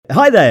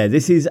Hi there,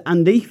 this is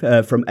Andy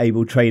from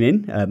Able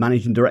Training,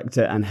 Managing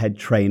Director and Head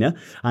Trainer,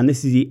 and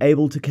this is the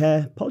Able to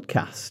Care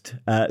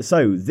podcast.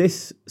 So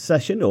this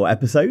session or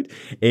episode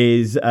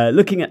is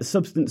looking at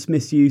substance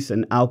misuse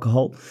and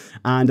alcohol,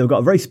 and I've got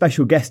a very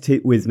special guest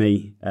with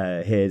me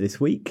here this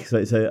week. So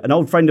it's an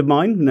old friend of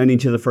mine, known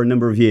each other for a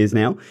number of years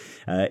now,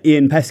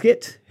 Ian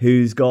Peskett,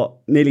 who's got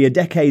nearly a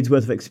decade's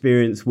worth of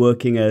experience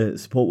working a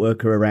support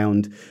worker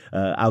around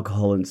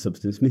alcohol and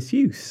substance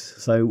misuse.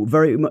 So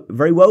very,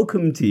 very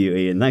welcome to you,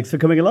 Ian. Thanks for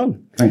coming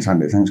along. Thanks,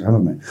 Andy. Thanks for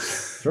having me.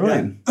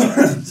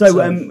 Right. So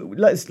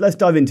let's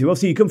dive into.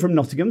 Obviously, you come from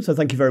Nottingham, so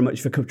thank you very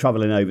much for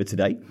travelling over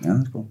today. Yeah,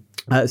 that's cool.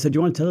 So do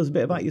you want to tell us a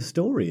bit about your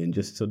story and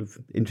just sort of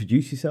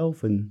introduce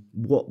yourself and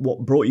what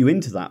brought you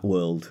into that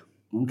world?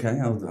 Okay,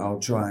 I'll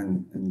try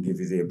and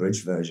give you the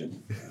abridged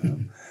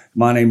version.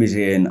 My name is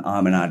Ian.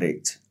 I'm an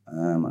addict,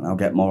 and I'll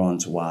get more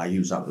onto why I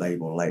use that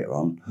label later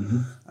on.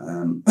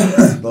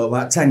 Mm-hmm. But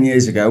about 10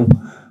 years ago,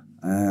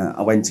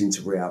 I went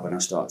into rehab and I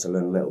started to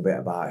learn a little bit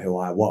about who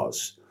I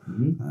was.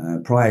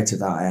 Mm-hmm. Prior to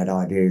that, I had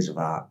ideas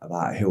about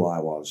who I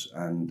was,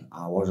 and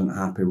I wasn't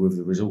happy with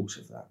the results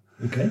of that.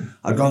 Okay.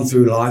 I'd gone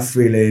through life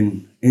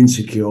feeling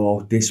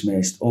insecure,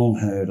 dismissed,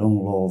 unheard,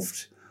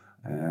 unloved.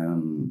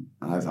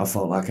 I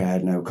felt like I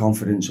had no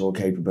confidence or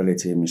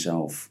capability in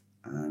myself,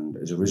 and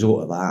as a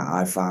result of that,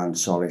 I found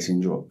solace in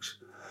drugs,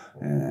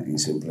 in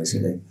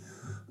simplicity.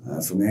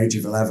 From the age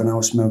of 11, I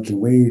was smoking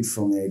weed.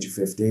 From the age of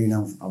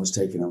 15, I was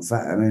taking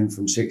amphetamine.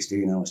 From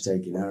 16, I was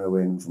taking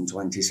heroin. From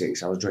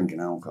 26, I was drinking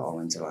alcohol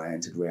until I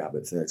entered rehab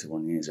at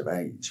 31 years of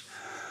age.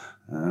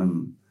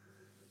 And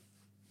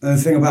the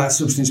thing about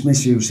substance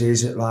misuse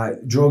is that,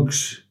 like,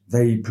 drugs,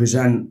 they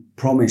present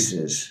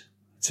promises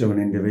to an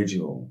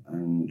individual,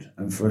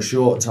 and for a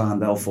short time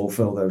they'll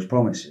fulfill those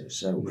promises.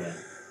 So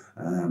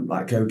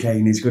like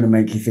cocaine is going to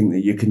make you think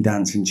that you can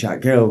dance and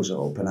chat girls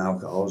up, and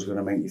alcohol is going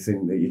to make you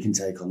think that you can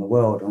take on the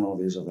world, and all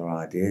these other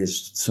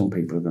ideas. Some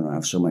people are going to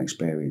have some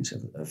experience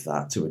of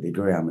that to a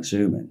degree, I'm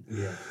assuming.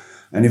 Yeah.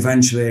 And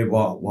eventually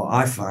what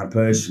I found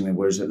personally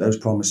was that those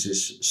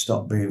promises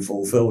stopped being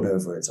fulfilled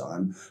over a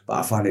time, but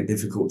I found it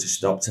difficult to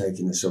stop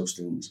taking the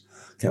substance,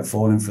 kept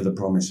falling for the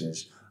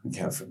promises, and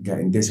kept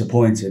getting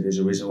disappointed as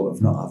a result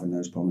of not having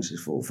those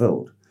promises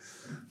fulfilled.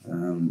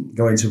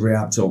 Going to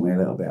rehab taught me a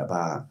little bit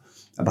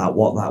about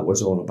what that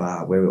was all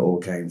about, where it all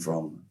came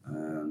from,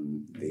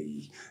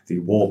 the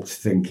warped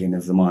thinking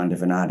of the mind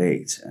of an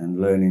addict, and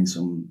learning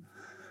some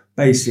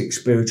basic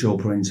spiritual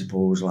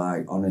principles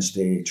like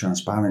honesty,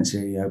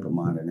 transparency,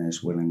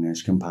 open-mindedness,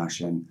 willingness,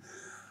 compassion.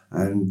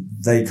 And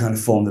they kind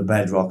of form the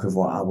bedrock of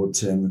what I would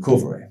term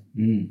recovery.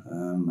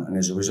 And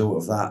as a result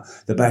of that,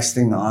 the best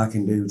thing that I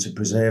can do to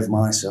preserve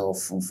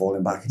myself from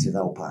falling back into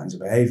those patterns of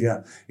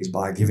behaviour is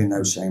by giving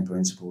those same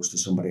principles to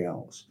somebody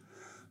else,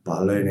 by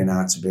learning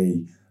how to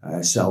be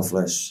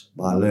selfless,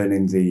 by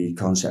learning the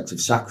concept of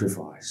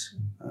sacrifice.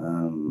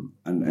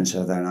 And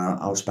so then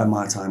I'll spend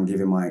my time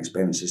giving my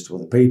experiences to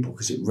other people,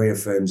 because it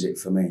reaffirms it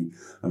for me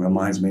and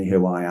reminds me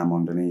who I am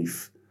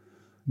underneath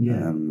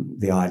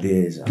the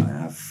ideas that I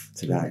have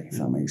today, if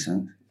that makes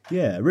sense.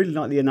 Yeah, I really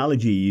like the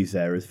analogy you use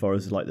there as far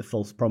as like the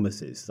false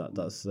promises.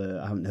 That's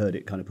I haven't heard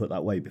it kind of put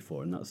that way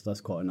before, and that's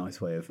quite a nice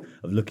way of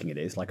looking at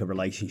it. It's like a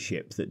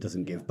relationship that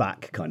doesn't give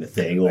back kind of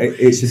thing. Or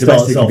it's a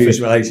domestic abuse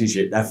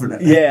relationship,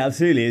 definitely. Yeah,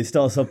 absolutely. It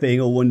starts off being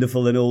all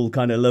wonderful and all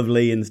kind of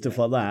lovely and stuff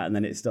like that, and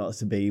then it starts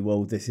to be,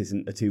 well, this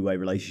isn't a two-way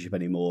relationship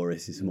anymore.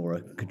 This is more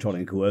a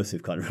controlling,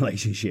 coercive kind of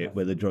relationship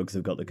where the drugs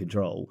have got the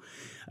control.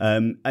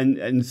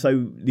 And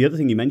so the other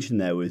thing you mentioned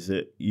there was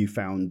that you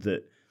found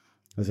that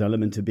there's an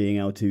element of being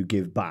able to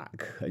give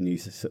back, and you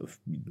sort of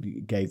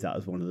gave that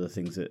as one of the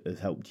things that has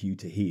helped you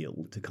to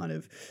heal, to kind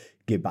of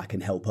give back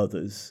and help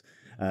others.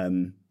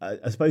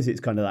 I suppose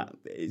it's kind of that.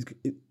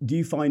 Do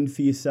you find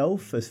for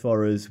yourself, as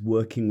far as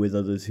working with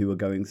others who are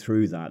going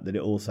through that it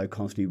also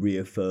constantly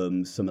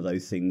reaffirms some of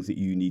those things that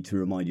you need to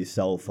remind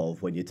yourself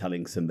of when you're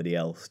telling somebody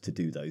else to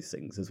do those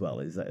things as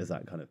well? Is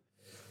that kind of...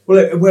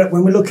 Well,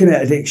 when we're looking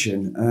at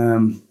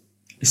addiction,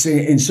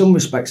 see, in some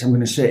respects, I'm going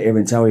to sit here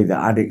and tell you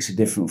that addicts are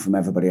different from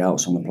everybody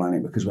else on the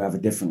planet because we have a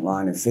different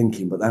line of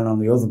thinking. But then on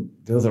the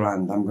other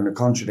hand, I'm going to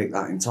contradict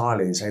that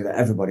entirely and say that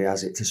everybody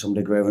has it to some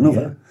degree or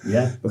another.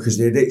 Yeah. Because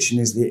the addiction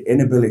is the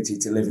inability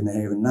to live in the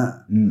here and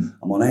now.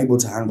 I'm unable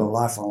to handle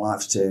life on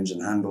life's terms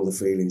and handle the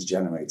feelings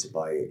generated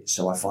by it.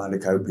 So I find a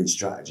coping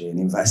strategy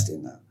and invest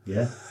in that.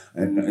 Yeah.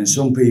 And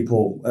some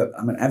people,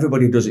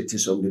 everybody does it to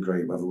some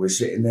degree, whether we're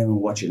sitting there and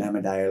watching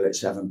Emmerdale at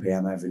 7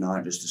 p.m. every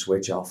night just to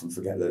switch off and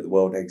forget that the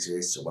world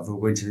exists, or whether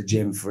we're going to the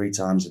gym 3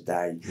 times a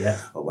day,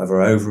 or whether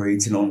we're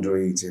overeating,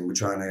 undereating. We're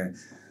trying to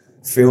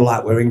feel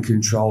like we're in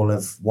control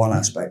of one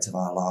aspect of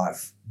our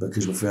life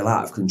because we feel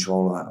out of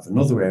control out of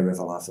another area of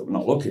our life that we're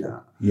not looking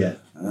at. Yeah.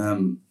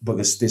 But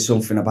there's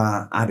something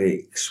about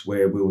addicts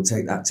where we will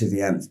take that to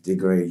the nth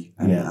degree,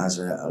 and it has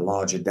a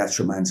larger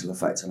detrimental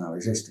effect on our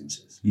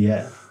existences.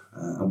 Yeah.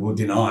 And we'll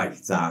deny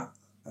that.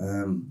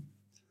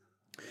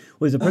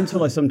 Well, it's a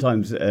principle I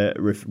sometimes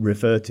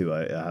refer to.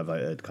 I have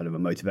a kind of a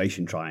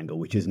motivation triangle,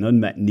 which is an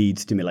unmet need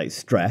stimulates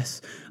stress,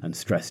 and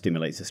stress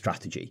stimulates a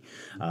strategy.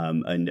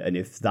 And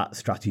if that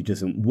strategy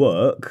doesn't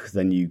work,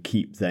 then you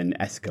keep then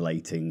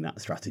escalating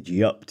that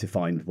strategy up to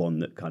find one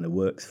that kind of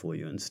works for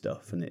you and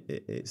stuff. And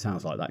it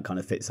sounds like that kind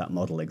of fits that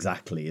model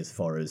exactly, as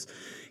far as,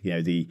 you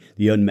know, the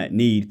unmet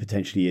need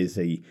potentially is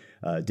a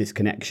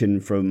disconnection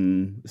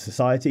from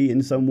society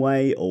in some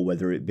way, or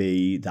whether it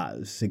be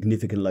that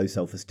significant low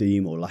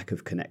self-esteem or lack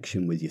of connection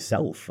with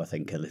yourself, I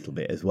think a little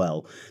bit as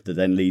well, that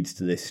then leads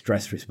to this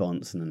stress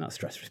response, and then that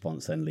stress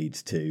response then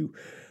leads to,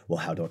 well,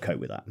 how do I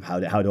cope with that?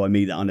 How do I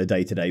meet that on a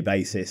day-to-day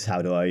basis?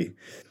 How do I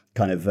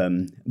kind of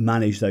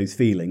manage those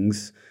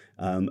feelings?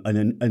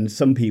 And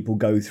some people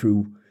go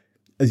through,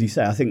 as you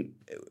say, I think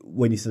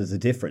when you say there's a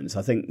difference,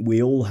 I think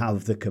we all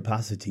have the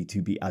capacity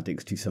to be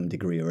addicts to some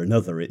degree or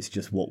another. It's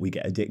just what we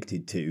get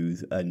addicted to.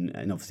 And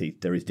obviously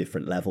there is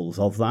different levels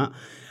of that.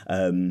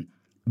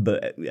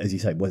 But as you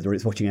say, whether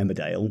it's watching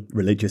Emmerdale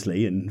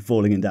religiously and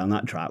falling in down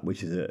that trap,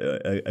 which is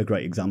a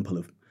great example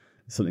of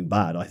something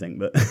bad, I think,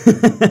 but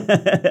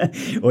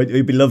or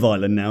it'd be Love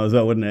Island now as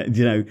well, wouldn't it?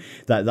 You know,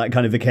 that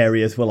kind of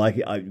vicarious, well,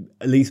 at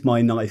least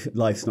my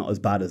life's not as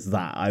bad as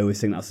that. I always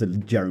think that's a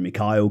Jeremy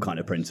Kyle kind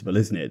of principle,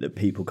 isn't it? That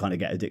people kind of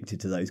get addicted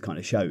to those kind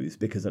of shows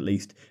because at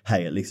least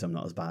I'm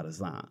not as bad as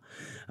that.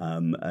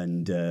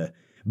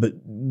 But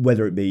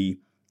whether it be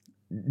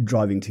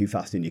driving too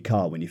fast in your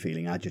car when you're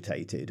feeling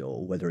agitated,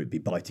 or whether it be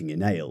biting your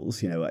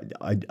nails, you know,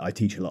 I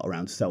teach a lot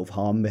around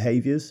self-harm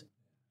behaviours.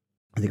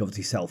 I think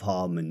obviously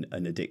self-harm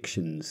and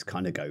addictions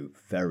kind of go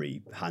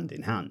very hand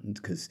in hand,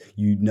 because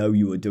you know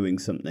you are doing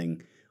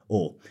something,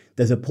 or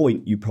there's a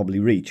point you probably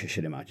reach, I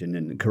should imagine,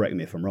 and correct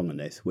me if I'm wrong on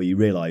this, where you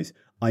realise,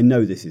 I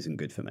know this isn't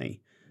good for me,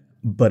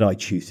 but I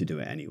choose to do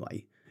it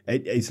anyway.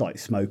 It's like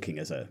smoking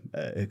as a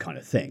kind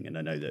of thing, and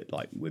I know that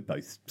like we're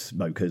both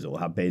smokers or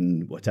have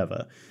been,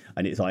 whatever,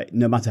 and it's like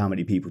no matter how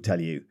many people tell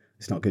you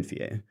it's not good for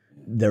you,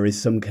 there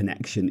is some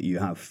connection that you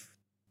have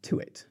to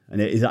it. And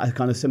is that a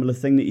kind of similar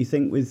thing that you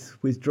think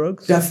with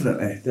drugs?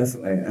 Definitely.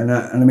 And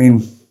I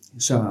mean,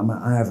 so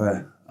I have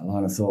a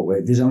line of thought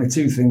where there's only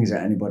two things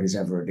that anybody's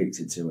ever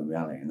addicted to in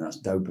reality, and that's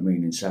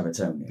dopamine and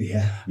serotonin.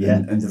 Yeah.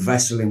 And the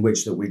vessel in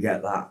which that we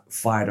get that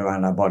fired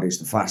around our bodies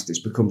the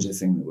fastest becomes the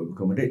thing that we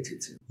become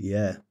addicted to.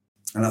 Yeah.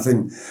 And I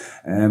think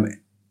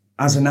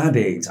as an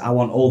addict, I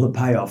want all the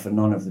payoff and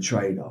none of the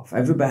trade-off.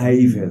 Every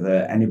behaviour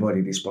that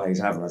anybody displays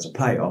ever has a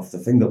payoff, the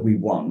thing that we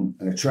want,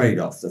 and a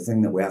trade-off, the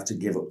thing that we have to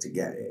give up to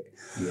get it.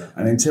 Yeah.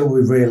 And until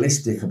we're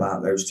realistic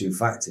about those two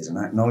factors and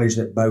acknowledge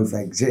that both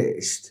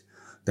exist,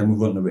 then we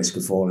run the risk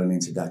of falling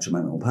into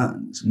detrimental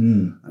patterns.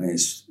 And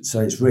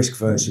it's risk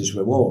versus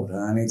reward. And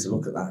I need to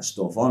look at that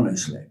stuff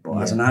honestly. But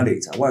as an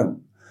addict, I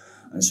won't.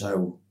 And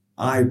so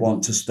I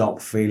want to stop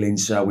feeling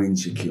so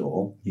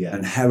insecure,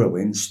 and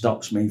heroin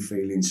stops me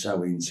feeling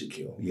so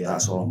insecure.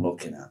 That's all I'm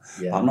looking at.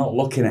 I'm not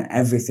looking at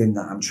everything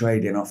that I'm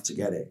trading off to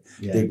get it.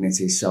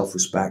 Dignity,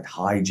 self-respect,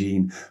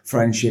 hygiene,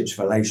 friendships,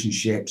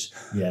 relationships.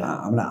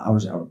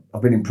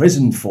 I've been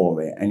imprisoned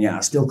for it, and yet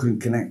I still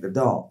couldn't connect the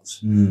dots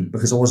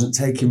because I wasn't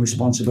taking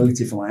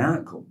responsibility for my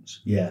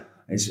outcomes.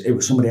 It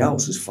was somebody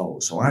else's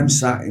fault. So I'm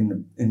sat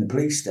in the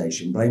police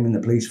station blaming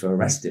the police for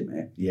arresting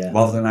me,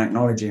 rather than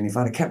acknowledging if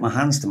I'd have kept my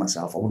hands to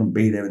myself, I wouldn't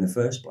be there in the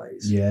first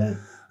place.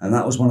 And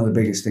that was one of the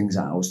biggest things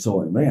that I was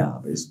taught in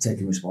rehab, is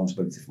taking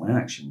responsibility for my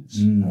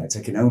actions,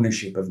 taking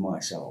ownership of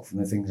myself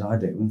and the things I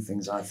do and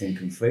things I think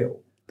and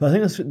feel. But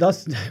I think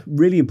that's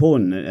really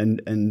important.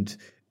 And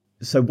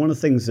so one of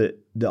the things that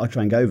I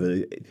try and go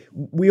over,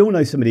 we all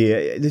know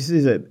somebody, this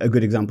is a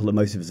good example that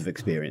most of us have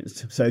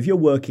experienced. So if you're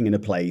working in a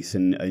place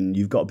and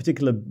you've got a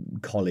particular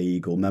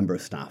colleague or member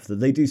of staff that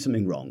they do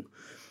something wrong,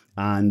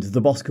 and the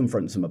boss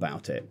confronts them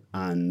about it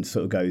and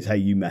sort of goes, hey,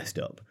 you messed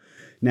up.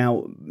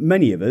 Now,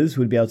 many of us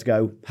would be able to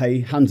go,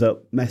 hey, hands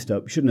up, messed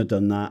up, shouldn't have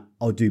done that,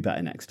 I'll do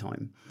better next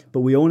time.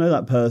 But we all know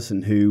that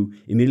person who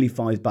immediately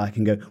fires back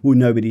and go, well,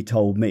 nobody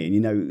told me. And, you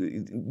know,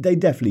 they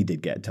definitely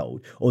did get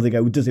told. Or they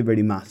go, well, does it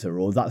really matter?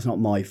 Or that's not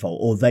my fault.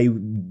 Or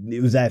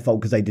it was their fault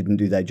because they didn't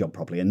do their job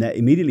properly. And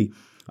immediately,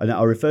 and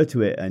I refer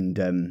to it,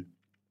 and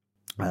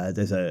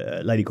there's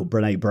a lady called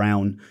Brené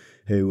Brown,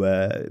 who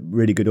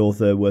really good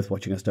author, worth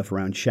watching her stuff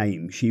around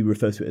shame. She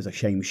refers to it as a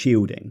shame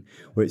shielding,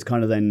 where it's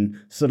kind of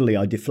then suddenly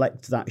I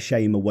deflect that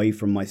shame away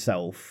from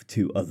myself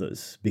to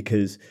others,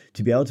 because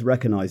to be able to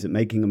recognize that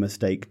making a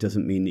mistake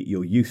doesn't mean that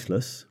you're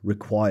useless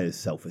requires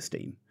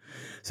self-esteem.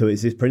 So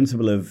it's this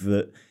principle of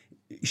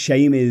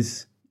shame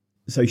is,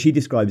 so she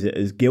describes it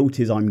as guilt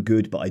is I'm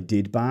good but I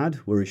did bad,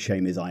 whereas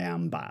shame is I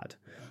am bad.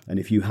 And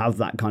if you have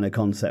that kind of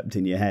concept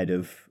in your head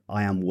of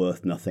I am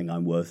worth nothing,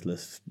 I'm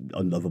worthless,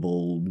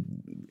 unlovable,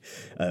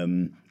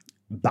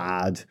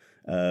 bad,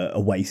 a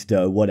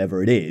waster,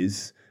 whatever it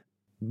is,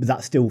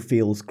 that still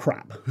feels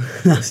crap.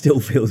 That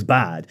still feels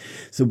bad.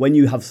 So when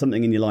you have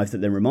something in your life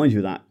that then reminds you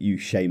of that, you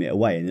shame it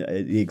away.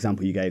 And the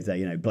example you gave there,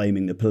 you know,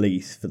 blaming the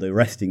police for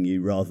arresting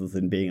you rather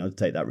than being able to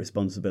take that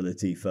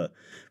responsibility for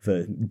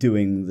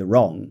doing the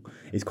wrong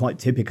is quite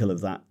typical of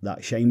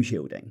that shame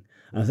shielding.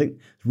 And I think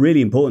it's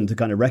really important to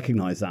kind of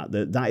recognise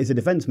that is a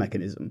defence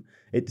mechanism.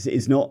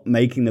 It's not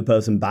making the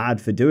person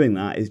bad for doing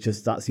that. It's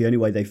just that's the only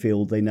way they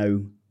feel they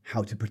know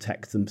how to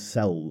protect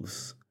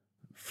themselves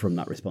from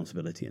that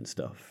responsibility and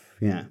stuff.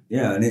 Yeah.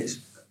 Yeah, and it's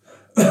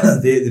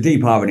the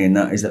deep irony in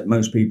that is that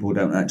most people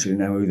don't actually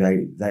know who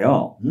they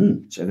are.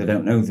 So they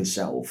don't know the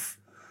self.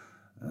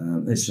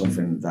 It's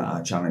something that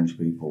I challenge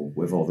people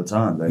with all the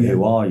time.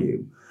 Who are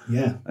you?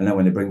 Yeah. And then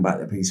when they bring back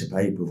the piece of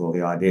paper with all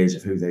the ideas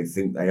of who they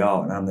think they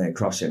are, and I'm there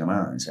crossing them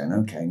out and saying,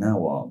 okay, now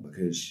what?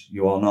 Because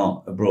you are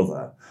not a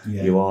brother.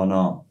 Yeah. You are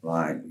not,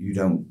 you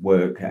don't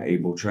work at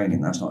Able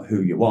Training. That's not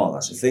who you are.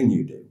 That's a thing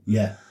you do.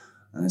 Yeah.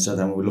 And so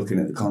then we're looking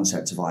at the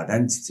concept of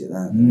identity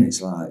then, and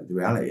it's like the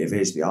reality of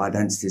it is the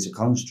identity is a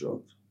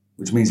construct,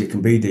 which means it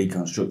can be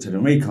deconstructed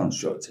and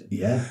reconstructed.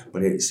 Yeah.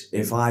 But it's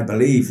if I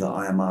believe that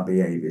I am my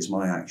behaviours,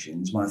 my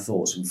actions, my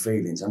thoughts and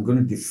feelings, I'm going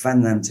to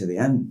defend them to the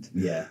end.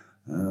 Yeah.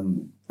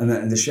 And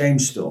the shame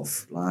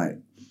stuff, I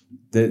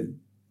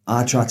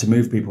try to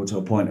move people to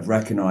a point of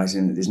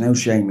recognising that there's no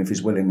shame if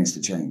there's willingness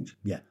to change.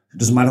 Yeah. It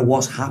doesn't matter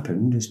what's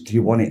happened, do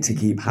you want it to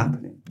keep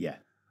happening? Yeah.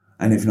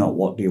 And if not,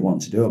 what do you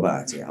want to do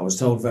about it? I was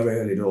told very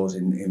early doors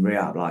in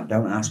rehab,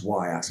 don't ask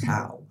why, ask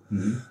how.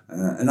 Mm-hmm.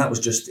 And that was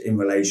just in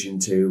relation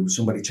to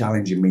somebody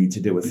challenging me to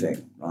do a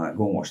thing, right?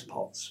 Go and wash the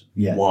pots.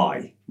 Yeah.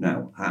 Why?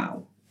 No,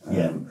 how?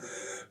 Yeah.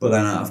 But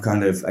then I've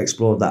kind of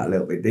explored that a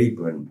little bit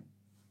deeper. And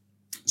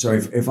so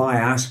if I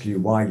ask you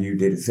why you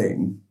did a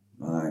thing,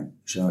 right?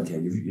 So, okay,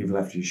 you've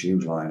left your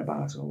shoes lying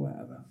about or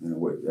whatever. You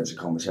know, that's a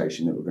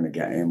conversation that we're going to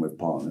get in with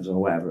partners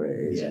or whatever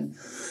it is. Yeah. And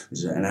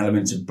there's an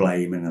element of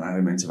blame and an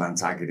element of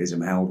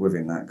antagonism held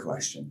within that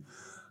question.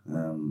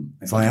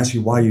 If I ask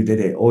you why you did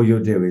it, all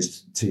you'll do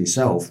is to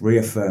yourself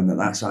reaffirm that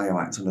that's how you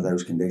act under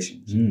those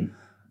conditions.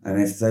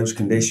 And if those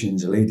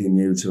conditions are leading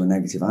you to a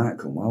negative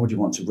outcome, why would you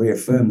want to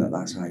reaffirm that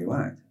that's how you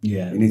act?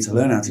 Yeah. You need to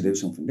learn how to do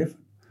something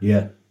different.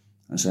 Yeah.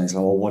 And so it's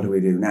like, well, what do we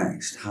do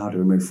next? How do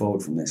we move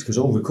forward from this? Because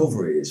all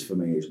recovery is, for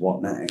me, is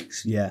what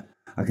next? Yeah.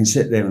 I can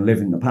sit there and live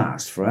in the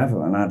past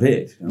forever, and I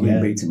did. I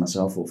mean, beating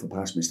myself up for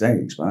past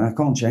mistakes, but I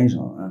can't change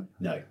all that.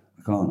 No.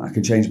 I can't. I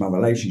can change my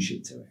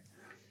relationship to it.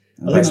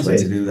 And the best way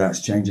to do that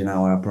is changing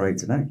how I operate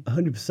today.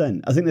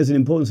 100%. I think there's an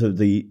importance of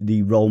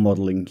the role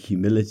modelling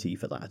humility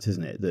for that,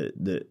 isn't it?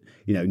 That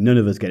you know, none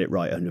of us get it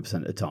right 100%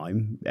 of the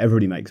time.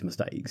 Everybody makes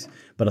mistakes.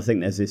 But I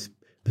think there's this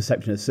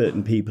perception that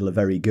certain people are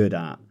very good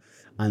at,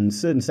 and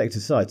certain sectors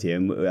of society,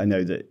 and I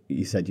know that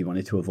you said you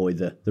wanted to avoid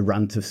the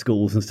rant of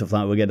schools and stuff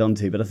like that we'll get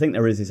onto, but I think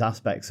there is this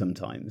aspect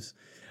sometimes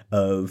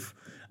of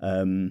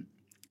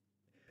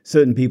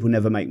certain people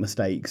never make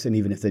mistakes, and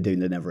even if they do,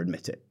 they never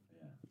admit it.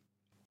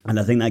 And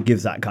I think that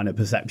gives that kind of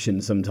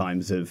perception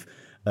sometimes of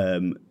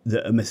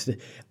that a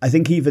mistake. I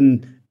think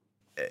even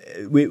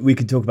we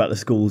could talk about the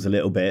schools a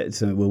little bit,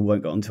 so we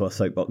won't get onto our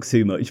soapbox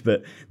too much,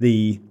 but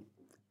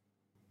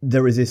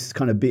there is this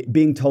kind of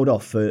being told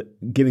off for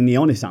giving the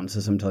honest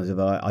answer sometimes of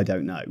I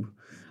don't know.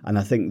 And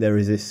I think there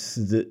is this,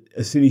 that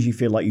as soon as you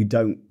feel like you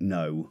don't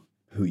know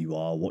who you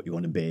are, what you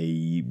want to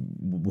be,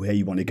 where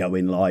you want to go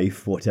in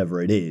life,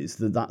 whatever it is,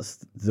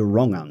 that's the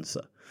wrong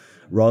answer.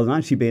 Rather than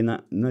actually being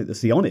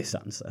that's the honest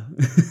answer.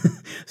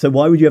 So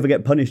why would you ever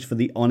get punished for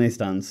the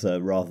honest answer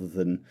rather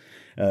than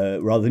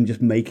just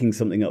making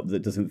something up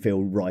that doesn't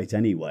feel right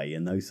anyway,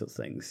 and those sorts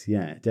of things?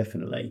 Yeah,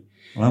 definitely.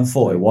 Well, I'm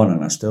 41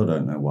 and I still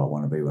don't know what I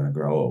want to be when I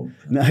grow up.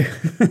 No.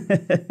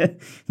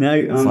 No.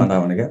 I'll find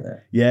out when I get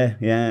there.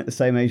 Yeah,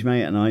 same age,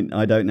 mate, and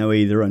I don't know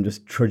either. I'm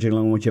just trudging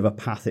along whichever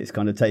path it's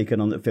kind of taken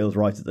on that feels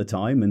right at the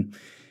time, and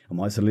I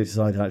might suddenly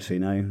decide, actually,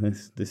 no,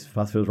 this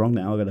path feels wrong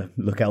now. I've got to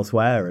look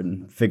elsewhere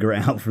and figure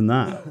it out from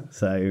that.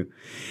 So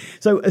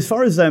as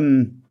far as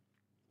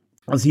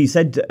you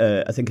said,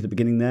 I think at the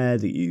beginning there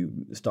that you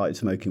started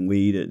smoking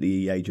weed at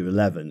the age of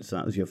 11. So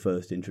that was your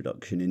first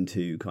introduction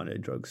into kind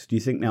of drugs. Do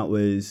you think that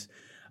was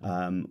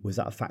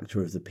that a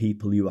factor of the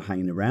people you were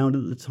hanging around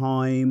at the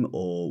time,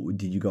 or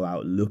did you go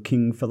out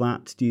looking for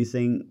that? Do you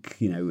think,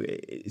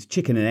 it's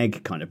chicken and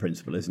egg kind of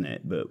principle, isn't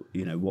it? But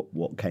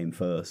what came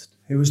first?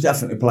 It was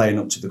definitely playing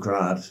up to the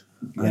crowd.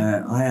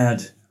 Yeah. I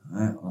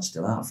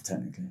still have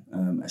technically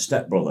a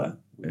stepbrother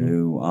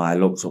who I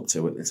looked up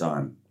to at the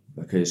time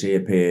because he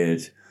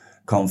appeared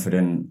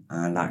confident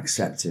and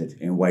accepted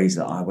in ways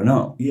that I were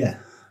not. Yeah.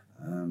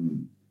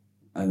 And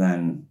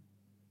then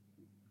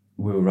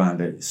we were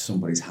round at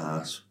somebody's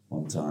house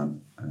one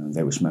time and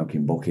they were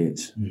smoking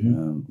buckets. Mm-hmm.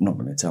 I'm not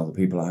going to tell the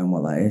people at home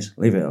what that is.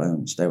 Leave it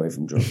alone. Stay away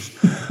from drugs.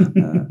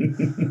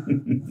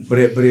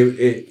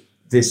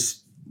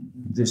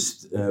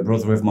 This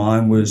brother of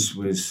mine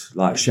was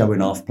like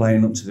showing off,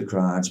 playing up to the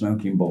crowd,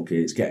 smoking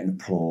buckets, getting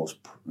applause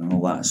and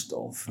all that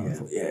stuff.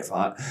 Yeah. I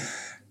thought,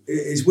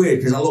 it's weird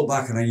because I look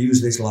back and I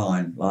use this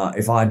line, like,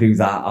 if I do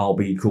that, I'll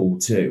be cool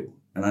too.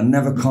 And I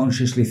never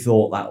consciously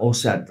thought that or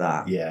said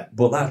that. Yeah.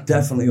 But that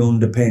definitely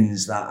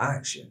underpins that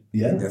action.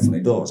 Yeah. It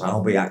definitely does.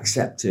 I'll be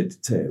accepted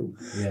too.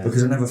 Yeah.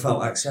 Because I never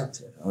felt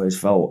accepted. I always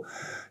felt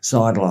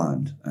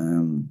sidelined.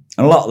 And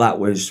a lot of that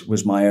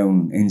was my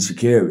own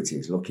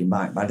insecurities looking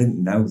back. But I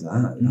didn't know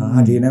that.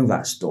 How do you know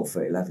that stuff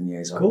at 11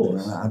 years old?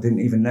 I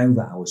didn't even know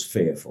that I was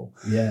fearful.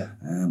 Yeah.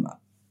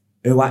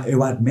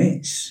 Who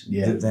admits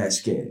Yeah. that they're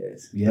scared.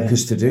 Yeah.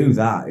 Because to do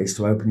that is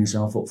to open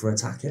yourself up for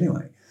attack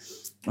anyway.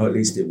 Or at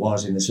least it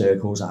was in the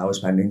circles that I was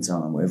spending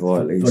time with,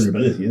 or at least...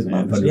 Vulnerability, isn't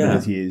it?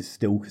 Vulnerability is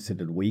still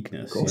considered a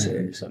weakness. Of course it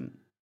is.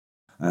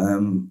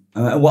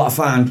 What I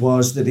found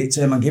was that it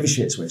turned my give a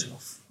shit switch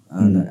off.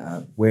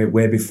 And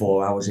where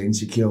before I was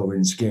insecure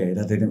and scared,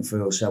 I didn't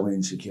feel so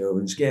insecure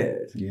and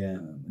scared. Yeah.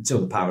 Until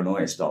the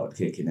paranoia started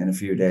kicking in a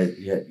few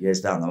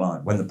years down the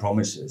line, when the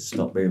promises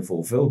stopped being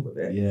fulfilled with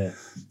it. Yeah.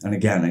 And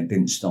again, it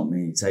didn't stop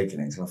me taking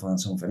it until I found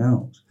something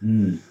else.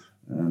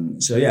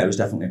 So yeah, it was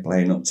definitely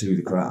playing up to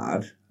the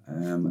crowd.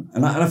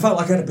 And I felt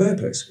like I had a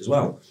purpose as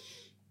well.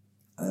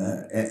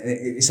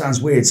 It sounds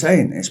weird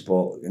saying this,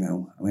 but, you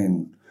know, I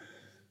mean,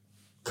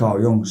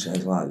 Carl Jung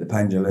says, like, the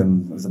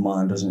pendulum of the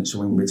mind doesn't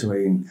swing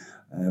between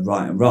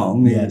right and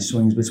wrong. Yeah. It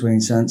swings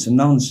between sense and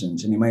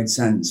nonsense. And it made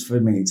sense for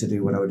me to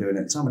do what I was doing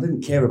at the time. I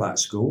didn't care about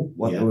school.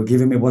 What they were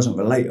giving me wasn't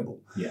relatable.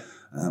 Yeah.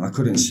 I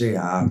couldn't see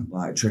how,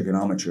 like,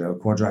 trigonometry or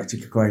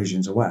quadratic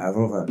equations or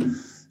whatever other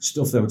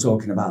stuff they were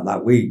talking about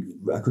that week,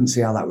 I couldn't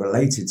see how that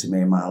related to me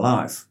in my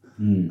life.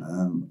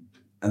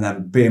 And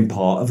then being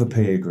part of a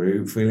peer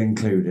group, feeling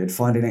included,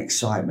 finding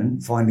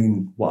excitement,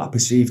 finding what I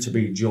perceived to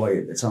be joy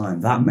at the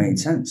time, that made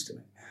sense to me.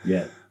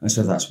 Yeah. And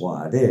so that's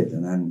what I did.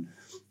 And then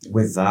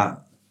with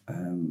that,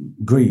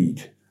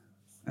 greed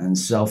and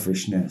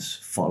selfishness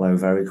follow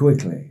very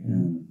quickly.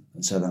 And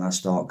so then I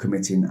start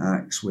committing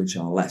acts which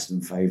are less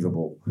than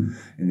favourable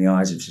in the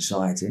eyes of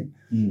society.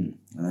 And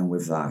then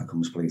with that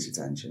comes police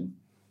attention.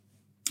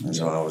 And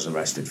so I was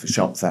arrested for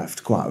shop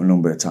theft quite a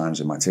number of times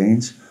in my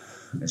teens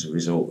as a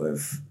result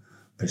of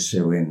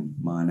pursuing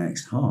my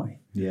next high.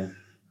 Yeah.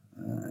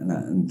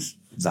 And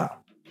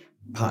that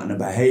pattern of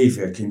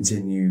behaviour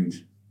continued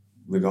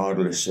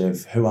regardless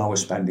of who I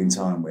was spending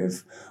time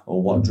with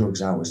or what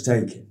drugs I was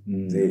taking.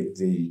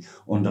 The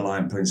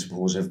underlying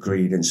principles of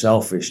greed and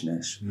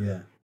selfishness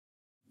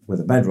were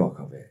the bedrock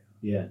of it.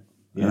 Yeah.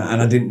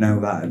 And I didn't know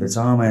that at the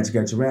time. I had to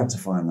go to rehab to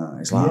find that.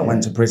 It's like I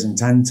went to prison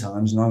 10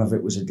 times, none of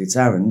it was a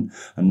deterrent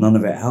and none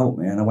of it helped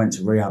me. And I went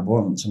to rehab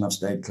once and I've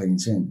stayed clean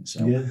since.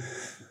 So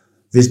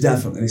there's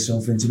definitely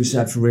something to be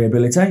said for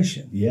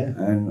rehabilitation. Yeah.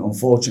 And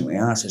unfortunately,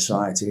 our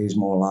society is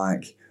more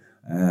like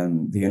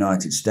the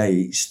United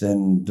States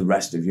than the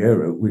rest of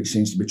Europe, which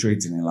seems to be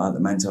treating it like the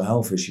mental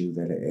health issue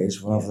that it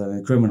is rather than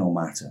a criminal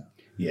matter.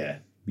 Yeah.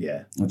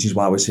 Yeah. Which is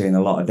why we're seeing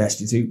a lot of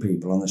destitute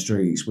people on the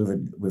streets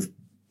with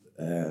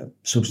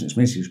substance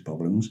misuse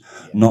problems,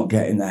 not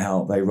getting the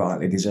help they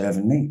rightly deserve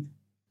and need.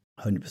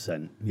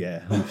 100%. Yeah,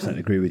 100%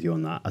 agree with you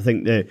on that. I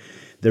think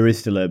there is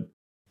still a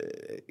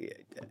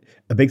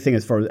big thing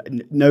as far as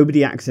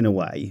nobody acts in a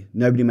way,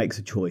 nobody makes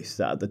a choice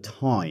that at the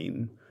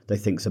time they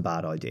think's a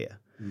bad idea.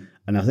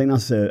 And I think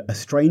that's a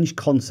strange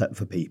concept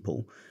for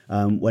people.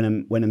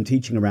 When I'm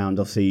teaching around,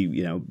 obviously,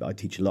 you know, I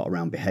teach a lot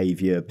around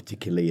behaviour,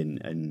 particularly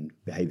and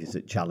behaviours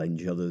that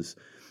challenge others.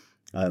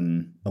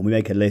 And we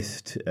make a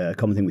list, a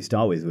common thing we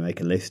start with, we make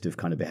a list of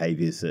kind of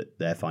behaviours that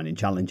they're finding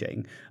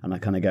challenging. And I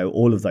kind of go,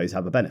 all of those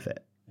have a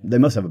benefit. They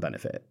must have a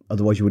benefit,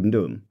 otherwise you wouldn't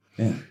do them.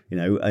 Yeah. You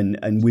know,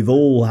 and we've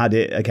all had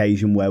it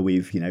occasion where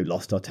we've, you know,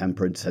 lost our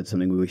temper and said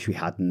something we wish we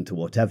hadn't or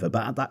whatever.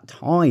 But at that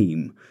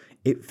time,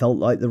 it felt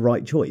like the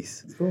right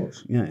choice. Of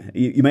course. Yeah.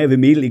 You may have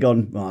immediately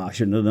gone, oh, I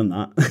shouldn't have done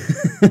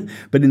that.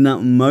 But in that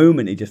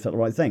moment, it just felt the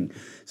right thing.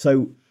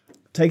 So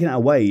taking that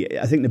away,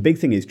 I think the big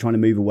thing is trying to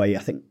move away. I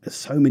think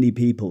so many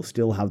people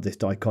still have this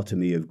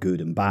dichotomy of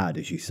good and bad,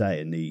 as you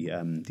say, and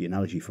the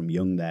analogy from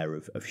Jung there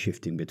of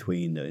shifting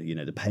between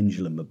the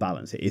pendulum of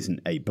balance. It isn't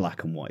a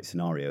black and white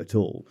scenario at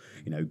all.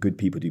 You know, good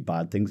people do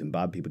bad things and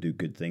bad people do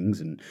good things,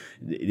 and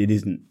it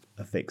isn't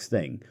a fixed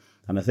thing.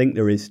 And I think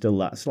there is still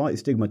that slight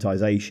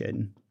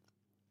stigmatization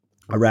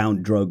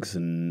around drugs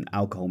and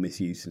alcohol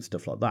misuse and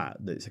stuff like that.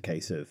 That's a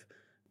case of,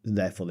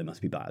 therefore they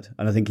must be bad.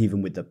 And I think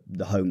even with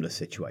the homeless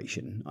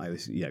situation, I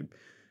was, you know,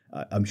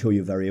 I'm sure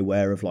you're very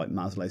aware of like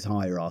Maslow's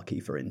hierarchy,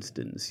 for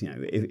instance. You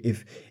know,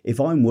 if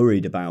I'm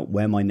worried about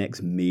where my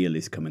next meal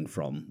is coming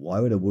from, why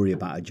would I worry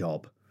about a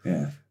job?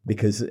 Yeah.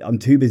 Because I'm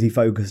too busy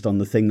focused on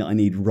the thing that I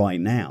need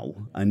right now.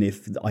 And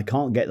if I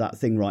can't get that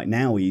thing right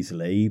now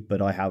easily,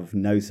 but I have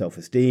no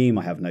self-esteem,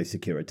 I have no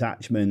secure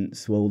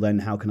attachments, well, then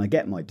how can I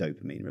get my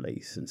dopamine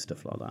release and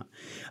stuff like that?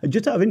 And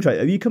just out of interest,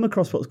 have you come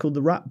across what's called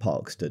the Rat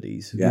Park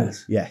studies?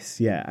 Yes. Yes,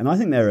 yeah. And I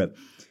think they're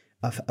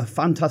a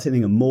fantastic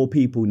thing, and more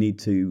people need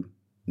to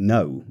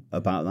know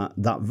about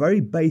that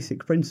very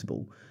basic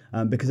principle.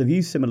 Because I've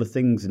used similar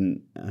things,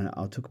 and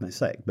I'll talk about in a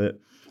sec, but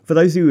for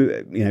those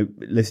who, you know,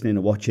 listening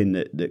or watching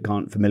that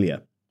aren't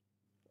familiar,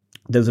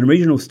 there was an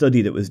original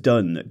study that was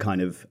done that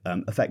kind of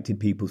affected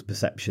people's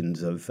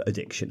perceptions of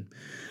addiction.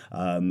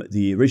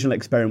 The original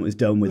experiment was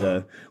done with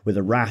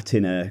a rat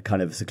in a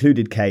kind of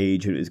secluded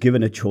cage, and it was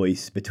given a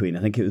choice between,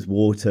 I think it was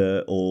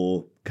water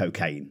or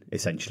cocaine,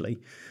 essentially.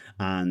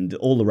 And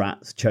all the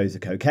rats chose the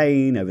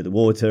cocaine over the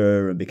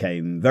water and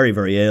became very,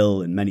 very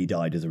ill, and many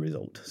died as a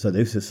result. So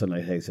this is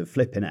suddenly a case of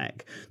flipping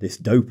heck. This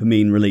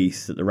dopamine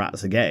release that the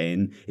rats are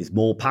getting is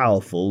more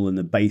powerful than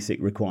the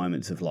basic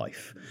requirements of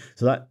life.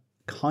 So that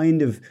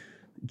kind of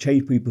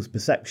changed people's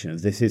perception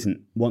of this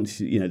isn't once,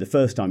 the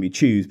first time you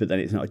choose, but then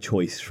it's not a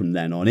choice from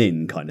then on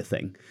in kind of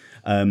thing.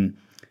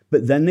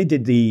 But then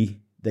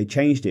they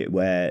changed it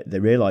where they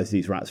realised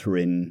these rats were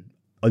in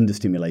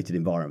understimulated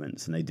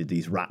environments, and they did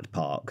these rat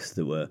parks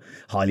that were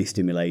highly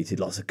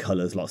stimulated, lots of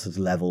colours, lots of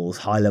levels,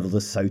 high levels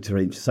of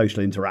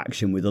social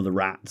interaction with other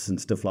rats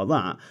and stuff like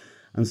that.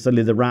 And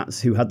suddenly the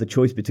rats who had the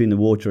choice between the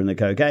water and the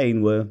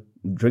cocaine were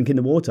drinking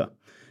the water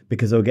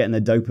because they were getting their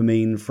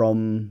dopamine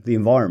from the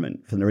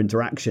environment, from their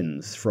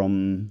interactions,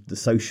 from the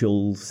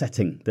social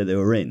setting that they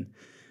were in.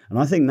 And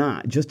I think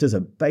that, just as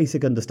a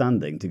basic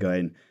understanding to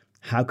going,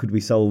 how could we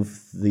solve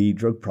the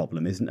drug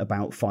problem, isn't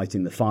about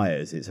fighting the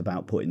fires. It's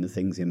about putting the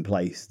things in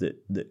place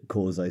that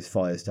cause those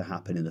fires to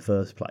happen in the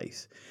first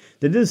place.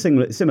 They did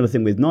a similar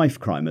thing with knife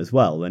crime as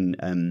well. And,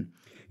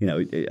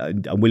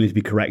 I'm willing to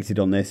be corrected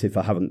on this if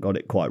I haven't got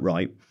it quite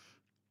right.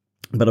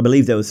 But I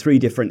believe there was 3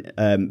 different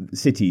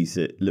cities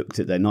that looked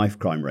at their knife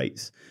crime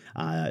rates.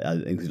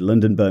 It was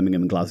London,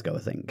 Birmingham and Glasgow, I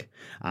think.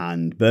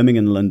 And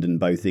Birmingham and London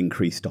both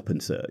increased stop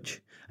and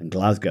search. And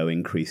Glasgow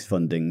increased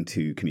funding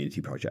to community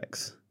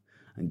projects.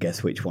 And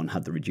guess which one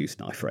had the reduced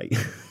knife rate?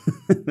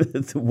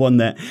 The one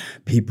that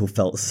people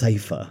felt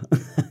safer.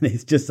 And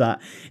it's just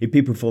that if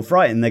people feel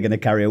frightened, they're going to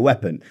carry a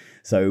weapon.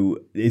 So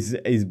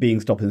is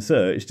being stopped and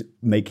searched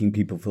making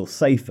people feel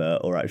safer,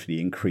 or actually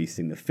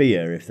increasing the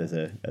fear if there's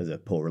a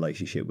poor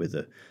relationship with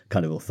a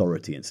kind of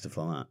authority and stuff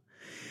like that?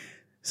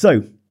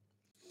 So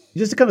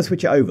just to kind of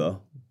switch it over,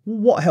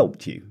 what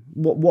helped you?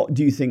 What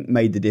do you think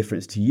made the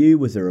difference to you?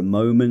 Was there a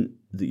moment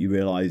that you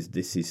realised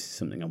this is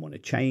something I want to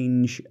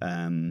change?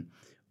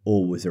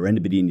 Or was there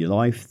anybody in your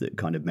life that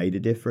kind of made a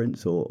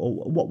difference? Or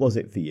what was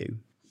it for you?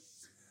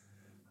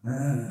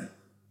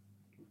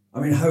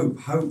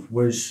 Hope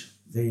was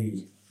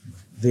the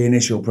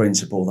initial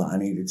principle that I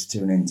needed to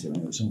tune into, and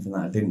it was something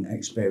that I didn't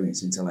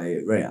experience until I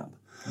hit rehab.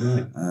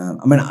 Right.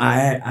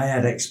 I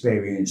had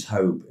experienced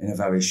hope in a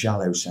very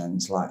shallow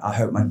sense. Like, I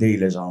hope my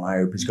dealer's on, I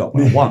hope he's got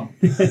what I want,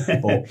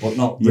 but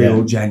not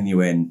real,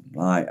 genuine,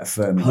 like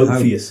affirming hope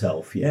for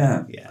yourself.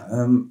 Yeah.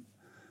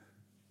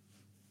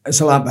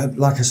 So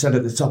like I said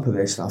at the top of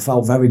this, I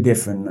felt very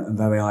different and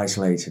very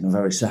isolated and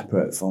very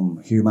separate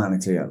from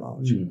humanity at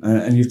large.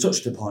 And you've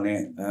touched upon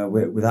it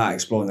without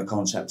exploring the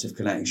concept of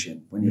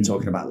connection when you're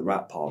talking about the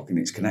rat park and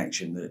its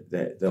connection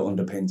that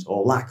underpins,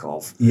 or lack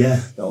of,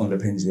 that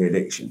underpins the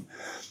addiction.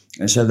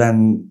 And so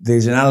then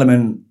there's an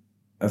element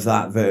of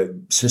that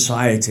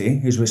society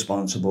is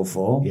responsible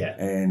for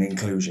in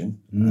inclusion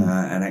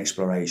and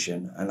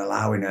exploration, and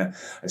allowing a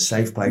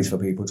safe place for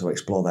people to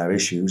explore their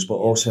issues, but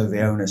also the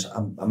onus,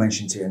 I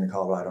mentioned to you in the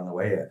car ride on the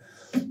way here,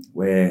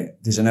 where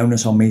there's an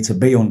onus on me to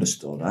be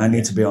understood. I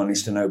need to be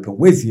honest and open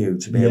with you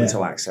to be able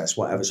to access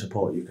whatever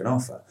support you can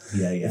offer.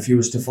 If you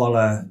was to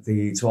follow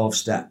the 12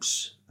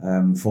 steps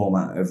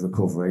format of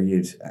recovery,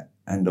 you'd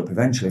end up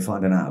eventually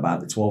finding out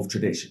about the 12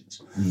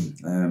 traditions.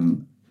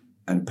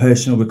 And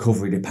personal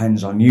recovery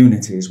depends on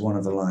unity is one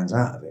of the lines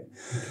out of it.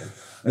 Okay.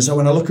 And so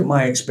when I look at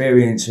my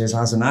experiences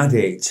as an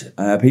addict,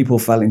 people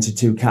fell into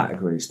 2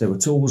 categories. There were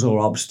tools or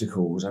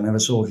obstacles. I never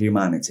saw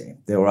humanity.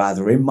 They were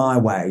either in my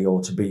way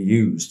or to be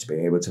used to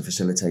be able to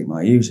facilitate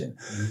my using.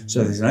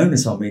 So there's an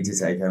onus on me to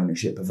take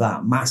ownership of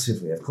that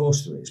massively. Of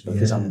course there is,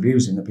 because I'm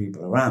abusing the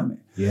people around me.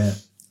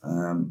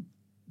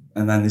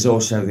 And then there's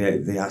also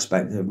the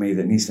aspect of me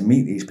that needs to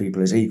meet these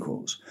people as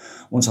equals.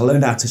 Once I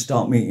learned how to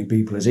start meeting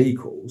people as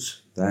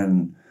equals,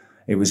 then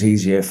it was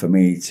easier for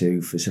me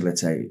to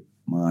facilitate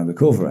my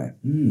recovery.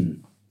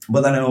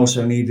 But then I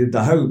also needed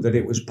the hope that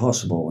it was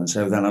possible. And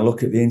so then I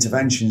look at the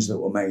interventions that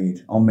were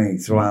made on me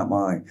throughout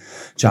my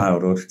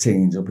childhood,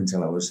 teens, up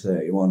until I was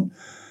 31.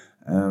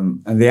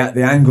 And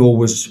the angle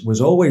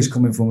was always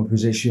coming from a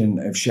position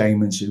of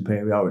shame and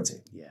superiority.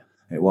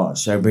 It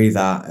was. So be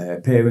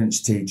that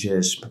parents,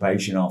 teachers,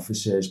 probation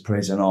officers,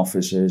 prison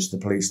officers, the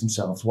police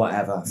themselves,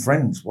 whatever,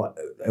 friends,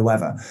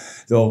 whoever.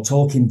 They're all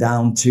talking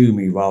down to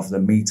me rather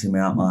than meeting me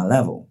at my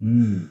level.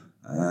 And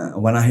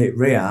when I hit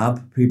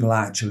rehab, people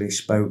actually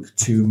spoke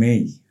to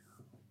me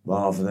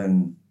rather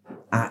than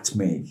at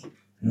me.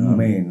 You know what I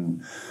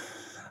mean?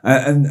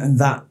 And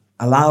that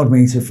allowed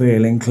me to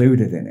feel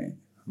included in it.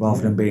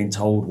 Rather than being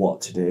told what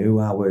to do,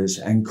 I was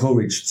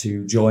encouraged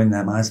to join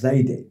them as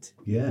they did.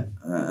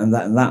 And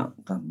that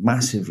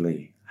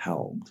massively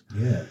helped.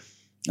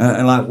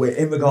 And like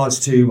in regards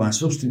to my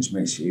substance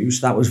misuse,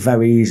 that was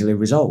very easily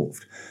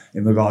resolved.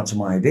 In regard to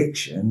my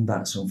addiction,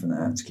 that's something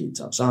I had to keep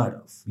topside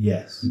of.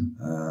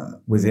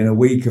 Within a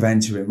week of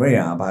entering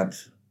rehab, I'd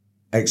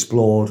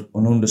explored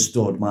and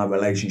understood my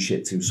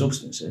relationship to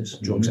substances,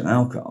 drugs and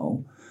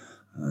alcohol,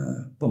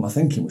 but my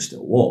thinking was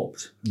still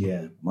warped.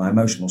 Yeah. My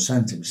emotional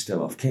centre was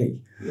still off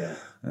key. Yeah.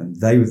 And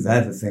they're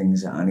the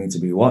things that I need to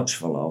be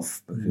watchful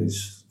of,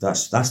 because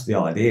that's the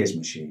ideas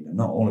machine, and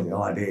not all of the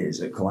ideas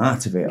that come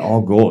out of it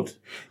are good.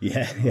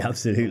 Yeah,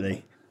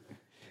 absolutely.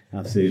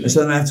 Absolutely.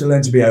 So then I have to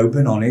learn to be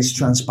open, honest,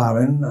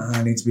 transparent.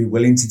 I need to be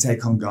willing to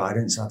take on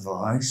guidance,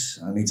 advice.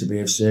 I need to be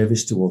of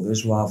service to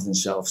others rather than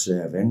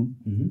self-serving.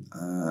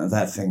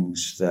 They're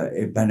things that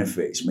it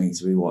benefits me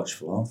to be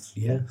watchful of.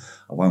 Yeah.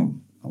 I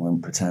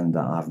won't pretend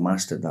that I've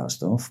mastered that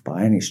stuff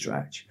by any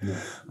stretch. Yeah.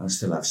 I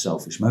still have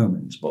selfish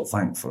moments, but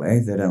thankfully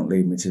they don't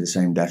lead me to the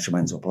same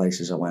detrimental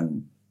places I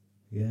went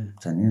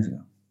 10 years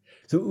ago.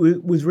 So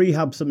was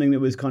rehab something that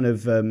was kind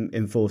of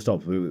enforced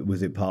off?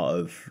 Was it part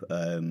of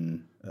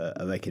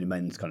a making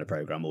amends kind of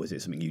program, or was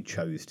it something you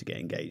chose to get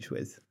engaged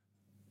with?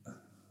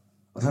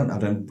 I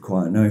don't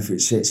quite know if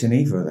it sits in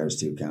either of those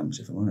two camps,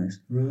 if I'm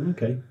honest. Right,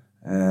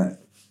 okay.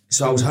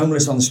 So I was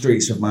homeless on the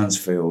streets of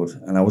Mansfield,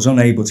 and I was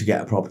unable to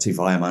get a property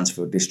via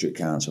Mansfield District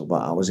Council,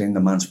 but I was in the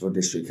Mansfield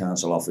District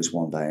Council office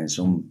one day, and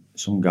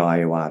some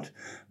guy who I'd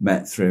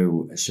met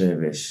through a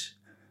service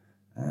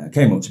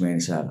came up to me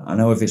and he said, I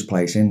know of this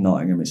place in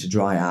Nottingham, it's a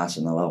dry house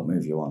and they'll help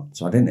move you on.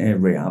 So I didn't hear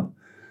rehab.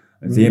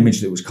 The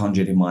image that was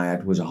conjured in my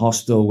head was a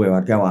hostel where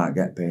I'd go out,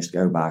 get pissed,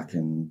 go back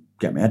and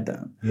get my head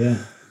down. Yeah.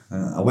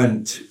 I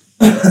went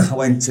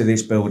to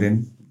this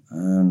building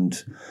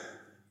and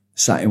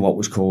sat in what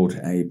was called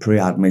a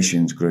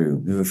pre-admissions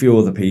group. There were a few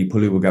other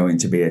people who were going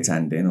to be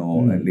attending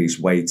or at least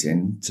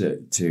waiting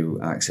to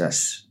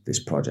access this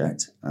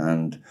project.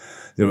 And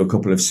there were a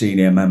couple of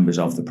senior members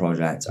of the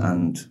project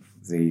and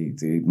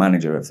the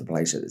manager of the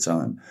place at the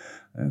time,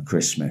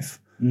 Chris Smith.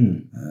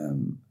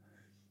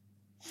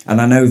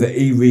 And I know that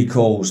he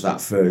recalls that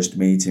first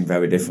meeting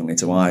very differently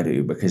to I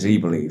do, because he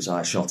believes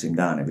I shot him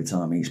down every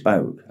time he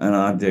spoke. And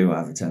I do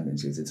have a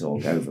tendency to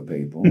talk over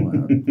people.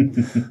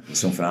 It's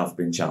something I've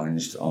been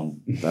challenged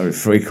on very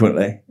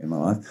frequently in my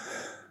life.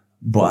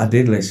 But I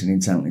did listen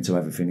intently to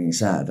everything he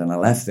said, and I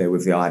left there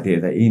with the idea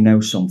that he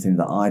knows something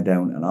that I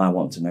don't, and I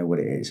want to know what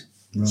it is.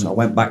 Right. So I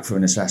went back for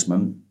an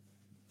assessment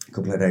a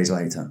couple of days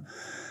later,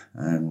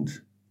 and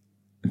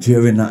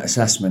during that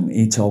assessment,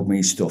 he told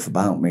me stuff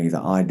about me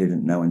that I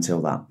didn't know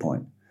until that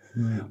point,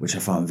 which I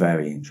found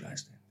very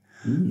interesting.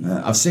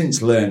 I've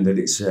since learned that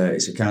it's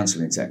a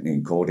counselling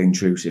technique called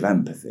intrusive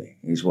empathy,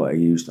 is what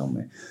he used on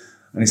me.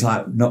 And it's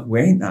like, no,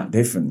 we ain't that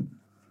different.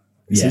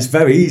 It's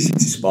very easy to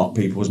spot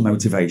people's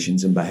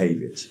motivations and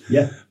behaviours.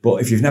 Yeah.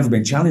 But if you've never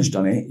been challenged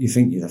on it, you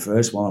think you're the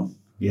first one.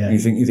 Yeah. And you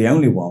think you're the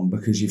only one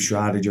because you've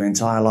shrouded your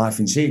entire life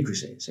in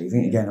secrecy. So you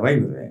think you're getting away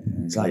with it.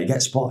 And it's like you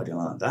get spotted, you're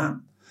like,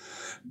 damn.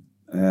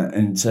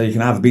 And so you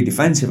can either be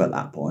defensive at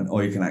that point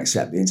or you can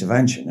accept the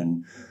intervention.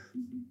 And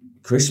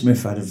Chris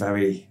Smith had a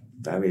very,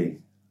 very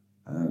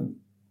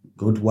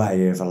good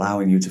way of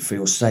allowing you to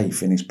feel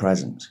safe in his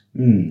presence.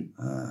 And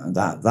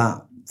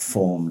that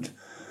formed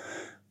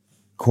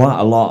quite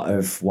a lot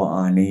of what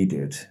I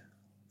needed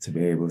to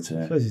be able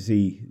to... So it's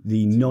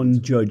the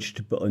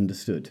non-judged but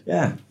understood.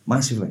 Yeah,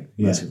 massively.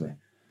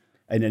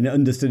 And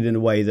understood in a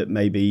way that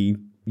maybe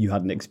you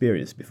hadn't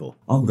experienced before.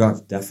 Oh,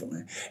 God,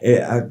 definitely.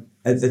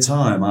 At the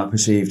time, I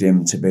perceived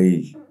him to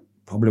be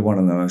probably one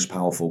of the most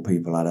powerful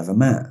people I'd ever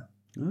met.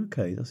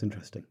 Okay, that's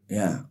interesting.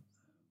 Yeah.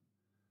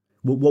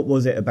 What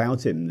was it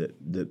about him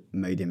that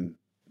made him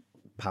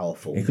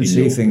powerful? He could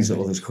see things that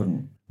others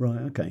couldn't.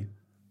 Right, okay.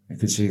 He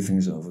could see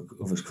things that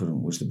others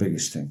couldn't, was the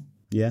biggest thing.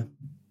 Yeah.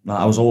 Like,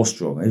 I was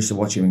awestruck. I used to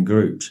watch him in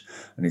groups,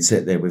 and he'd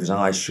sit there with his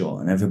eyes shut,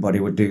 and everybody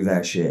would do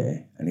their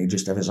share, and he'd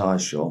just have his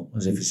eyes shut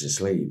as if he's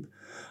asleep.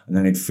 And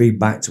then he'd feed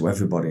back to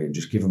everybody and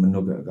just give them a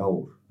nugget of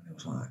gold. And it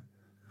was like,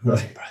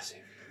 that's impressive.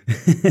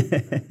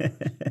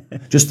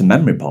 Just the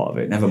memory part of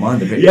it, never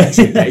mind the bit back.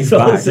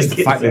 Just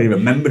the fact that he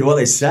remembered what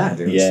they said.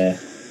 Yeah.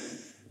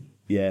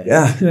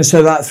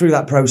 So that through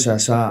that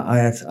process,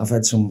 I've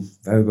had some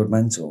very good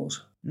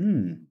mentors.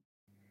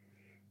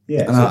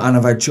 Yeah, and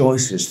I've had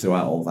choices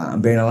throughout all that,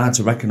 and being allowed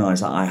to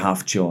recognise that I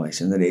have choice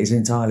and that it is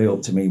entirely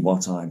up to me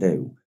what I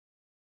do,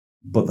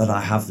 but that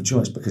I have the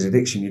choice, because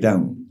addiction, you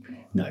don't.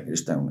 No, you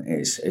just don't.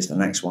 It's the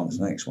next one. It's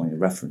the next one. You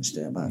referenced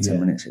it about 10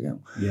 minutes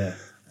ago. Yeah.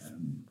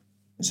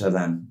 So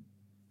then,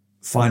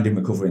 finding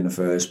recovery in the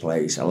first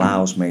place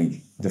allows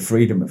me the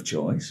freedom of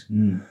choice.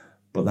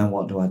 But then,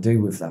 what do I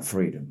do with that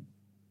freedom?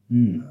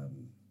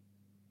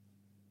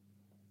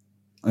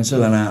 And so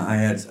then I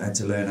had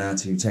to learn how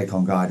to take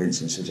on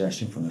guidance and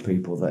suggestion from the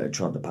people that had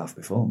trod the path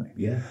before me.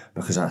 Yeah.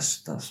 Because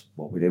that's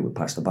what we do. We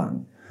pass the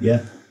baton.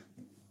 Yeah.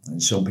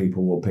 And some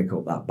people will pick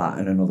up that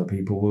baton and other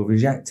people will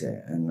reject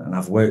it. And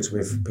I've worked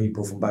with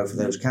people from both of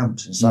those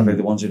camps. And sadly,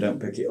 the ones who don't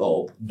pick it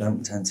up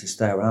don't tend to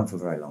stay around for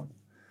very long.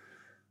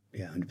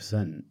 Yeah,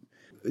 100%.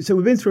 So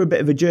we've been through a bit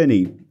of a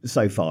journey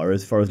so far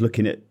as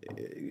looking at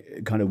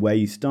kind of where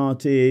you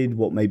started,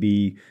 what may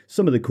be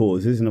some of the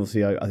causes, and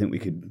obviously I think we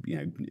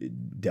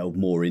could delve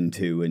more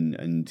into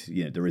and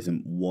there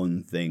isn't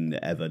one thing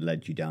that ever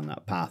led you down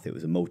that path. It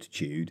was a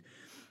multitude,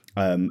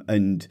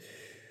 and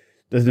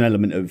there's an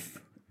element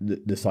of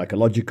the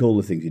psychological,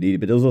 the things you needed,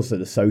 but there's also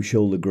the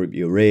social, the group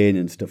you're in,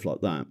 and stuff like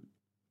that.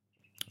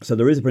 So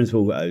there is a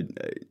principle.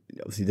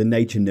 Obviously, the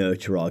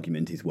nature-nurture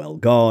argument is well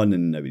gone,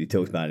 and nobody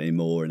talks about it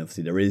anymore. And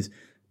obviously, there is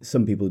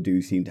some people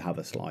do seem to have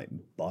a slight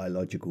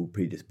biological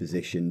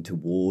predisposition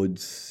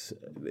towards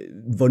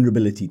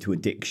vulnerability to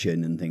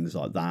addiction and things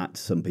like that.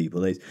 Some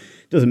people, it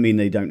doesn't mean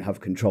they don't have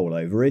control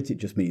over it. It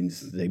just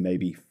means they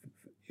maybe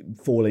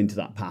fall into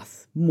that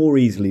path more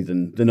easily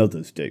than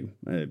others do.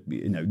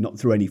 Not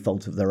through any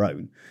fault of their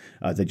own.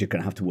 They're just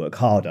going to have to work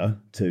harder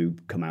to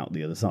come out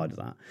the other side of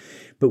that.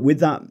 But with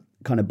that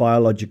kind of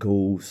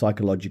biological,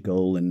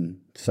 psychological, and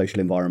social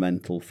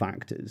environmental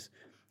factors,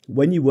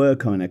 when you were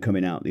kind of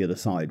coming out the other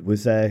side,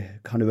 was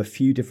there kind of a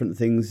few different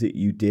things that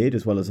you did,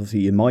 as well as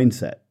obviously your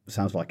mindset?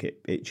 Sounds like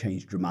it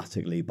changed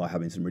dramatically by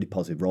having some really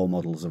positive role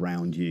models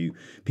around you,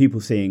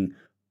 people seeing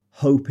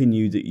hope in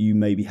you that you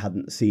maybe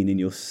hadn't seen in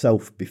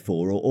yourself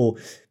before, or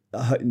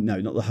no,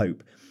 not the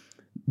hope.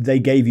 They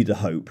gave you the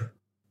hope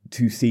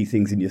to see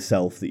things in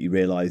yourself that you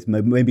realise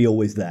maybe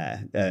always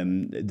there.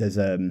 There's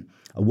a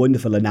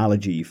wonderful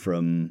analogy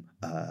from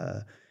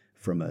a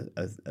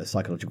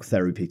psychological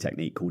therapy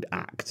technique called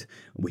ACT,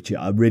 which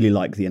I really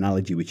like the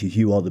analogy, which is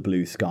you are the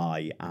blue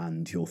sky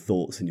and your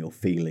thoughts and your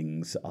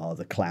feelings are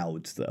the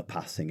clouds that are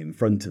passing in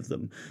front of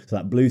them. So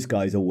that blue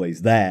sky is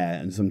always there,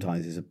 and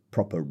sometimes it's a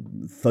proper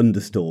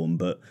thunderstorm,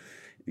 but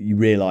you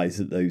realise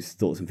that those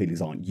thoughts and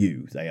feelings aren't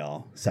you, they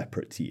are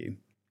separate to you.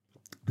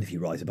 And if you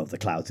rise above the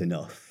clouds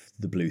enough,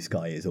 the blue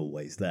sky is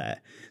always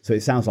there. So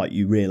it sounds like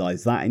you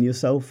realised that in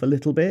yourself a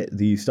little bit.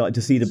 You started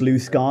to see the blue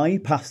sky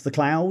past the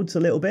clouds a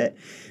little bit.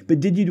 But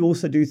did you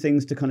also do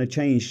things to kind of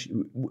change?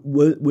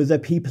 Were there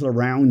people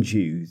around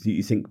you that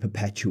you think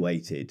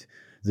perpetuated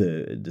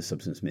the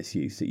substance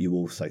misuse that you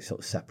also sort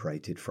of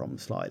separated from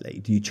slightly?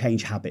 Do you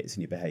change habits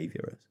in your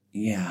behaviour?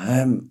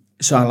 Yeah.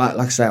 So like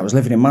I say, I was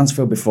living in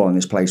Mansfield before, and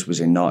this place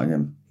was in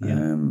Nottingham. Yeah.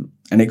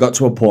 And it got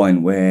to a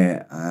point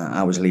where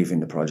I was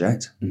leaving the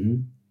project.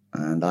 Mm-hmm.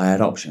 And I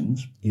had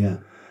options. Yeah.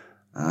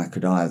 I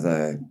could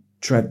either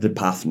tread the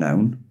path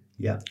known,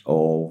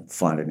 or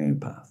find a new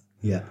path.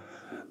 Yeah.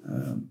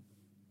 And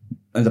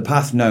the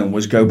path known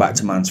was go back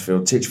to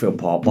Mansfield, Titchfield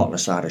Park, bottle of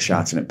cider,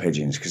 shouting at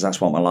pigeons, because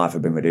that's what my life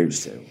had been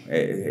reduced to.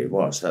 It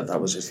was. That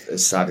was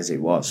as sad as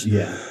it was.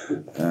 Yeah.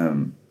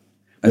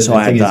 And so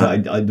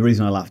the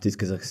reason I laughed is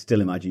because I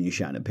still imagine you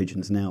shouting at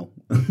pigeons now.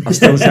 I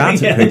still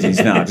shout at pigeons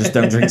now. I just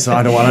don't drink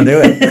cider while I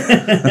do it.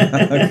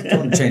 I don't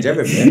want to change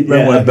everything.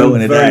 Yeah, I built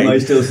in a day. I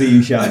still see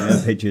you shouting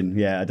at a pigeon.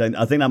 Yeah,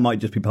 I think that might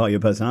just be part of your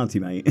personality,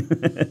 mate.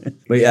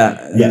 But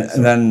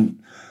and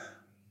then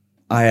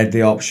I had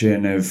the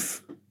option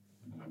of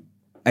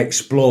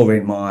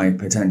exploring my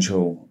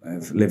potential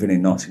of living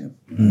in Nottingham.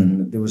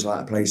 And there was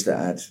like a place that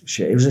had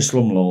it was a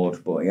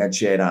slumlord, but he had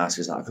shared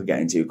houses that I could get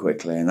into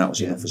quickly, and that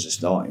was enough as a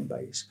starting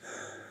base.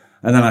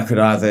 And then I could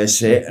either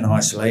sit and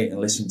isolate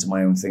and listen to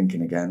my own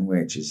thinking again,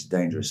 which is a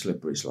dangerous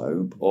slippery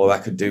slope, or I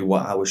could do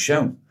what I was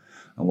shown.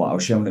 And what I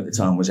was shown at the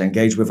time was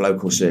engage with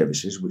local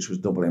services, which was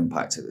double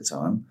impact at the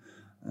time.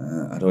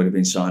 I'd already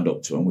been signed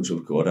up to them, which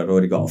was good. I'd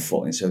already got a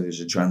footing, so there's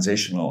a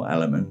transitional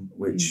element,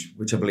 which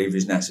I believe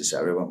is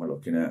necessary when we're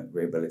looking at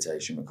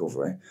rehabilitation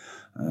recovery,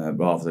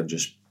 rather than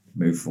just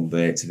move from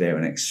there to there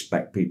and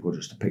expect people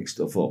just to pick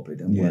stuff up. It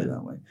doesn't work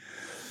that way.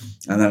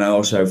 And then I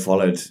also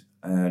followed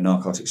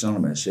Narcotics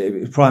Anonymous.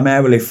 It was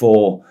primarily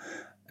for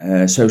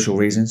social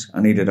reasons.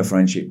 I needed a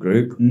friendship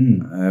group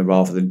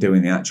rather than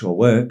doing the actual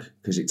work,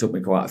 because it took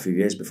me quite a few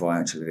years before I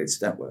actually did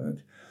step work.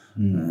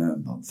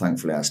 But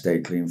thankfully, I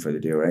stayed clean for the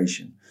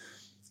duration.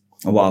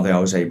 And while I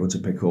was able to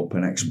pick up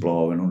and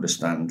explore and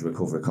understand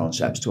recovery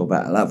concepts to a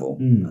better level,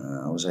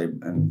 I was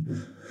able.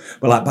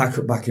 But like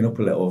backing up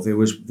a little, there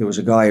was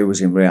a guy who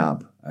was in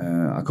rehab.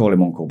 I call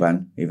him Uncle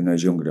Ben, even though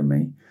he's younger than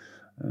me.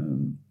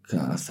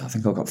 I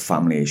think I've got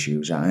family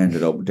issues. I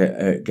ended up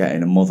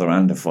getting a mother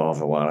and a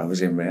father while I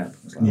was in rehab.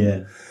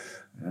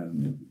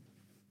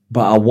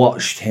 But I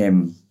watched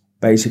him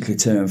basically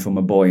turn from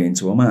a boy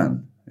into a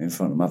man in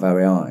front of my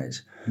very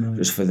eyes,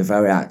 just for the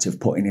very act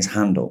of putting his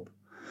hand up.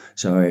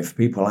 So if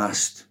people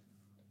asked,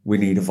 we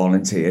need a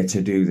volunteer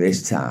to do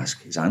this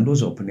task, his hand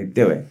was up and he'd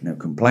do it. No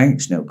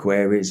complaints, no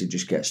queries, he'd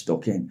just get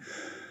stuck in.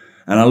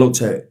 And I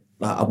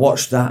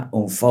watched that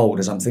unfold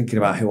as I'm thinking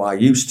about who I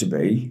used to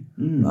be,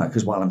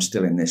 because while I'm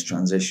still in this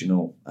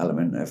transitional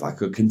element, if I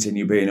could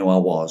continue being who I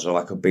was, or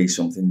I could be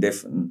something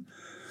different.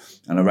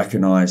 And I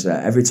recognised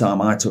that every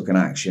time I took an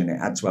action, it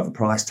had to have a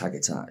price tag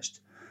attached.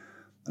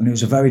 And it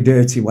was a very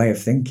dirty way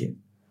of thinking.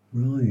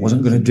 Right.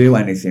 Wasn't going to do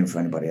anything for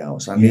anybody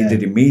else. I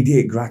needed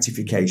immediate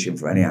gratification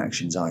for any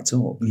actions I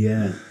took.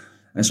 Yeah.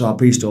 And so I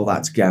pieced all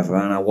that together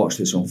and I watched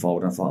this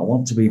unfold and I thought, I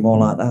want to be more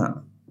like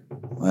that.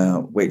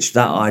 Which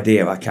that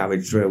idea I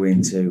carried through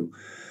into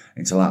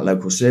like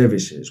local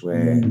services,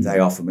 where they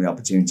offered me the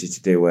opportunity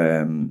to do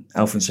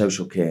health and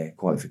social care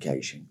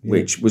qualification,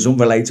 which was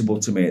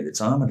unrelatable to me at the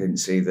time. I didn't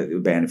see that there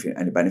would be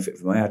any benefit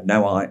for me. I had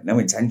no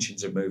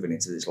intentions of moving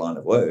into this line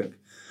of work.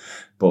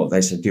 But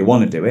they said, do you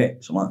want to do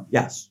it? So I'm like,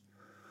 yes.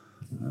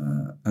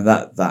 And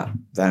that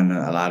then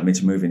allowed me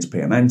to move into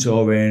peer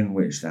mentoring,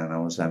 which then I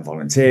was then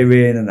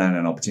volunteering, and then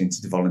an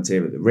opportunity to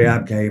volunteer at the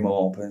rehab came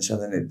up. And so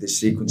then this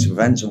sequence of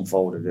events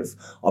unfolded of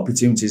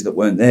opportunities that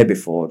weren't there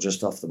before,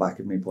 just off the back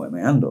of me putting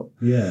my hand up.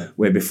 Yeah.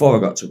 Where before I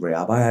got to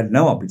rehab, I had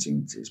no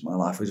opportunities. My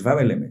life was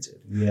very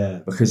limited. Yeah.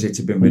 Because it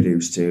had been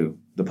reduced to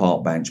the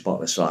park bench,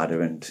 bottle of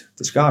cider, and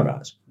the sky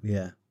rise.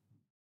 Yeah.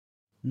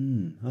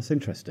 That's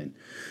interesting.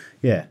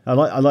 Yeah, I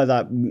like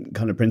that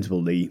kind of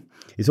principle.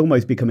 It's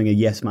almost becoming a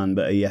yes man,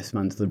 but a yes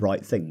man to the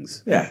right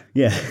things. Yeah,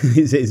 yeah.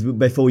 It's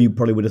before you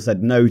probably would have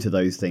said no to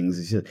those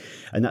things.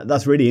 And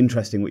that's really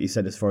interesting what you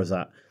said as far as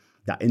that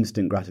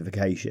instant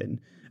gratification.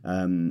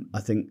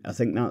 I think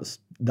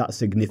that's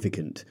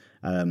significant.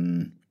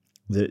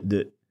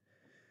 The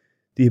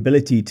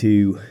ability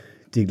to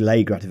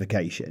delay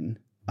gratification.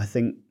 I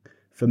think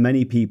for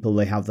many people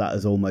they have that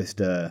as almost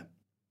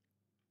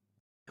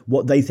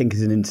what they think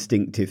is an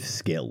instinctive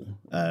skill,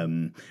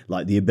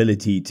 like the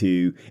ability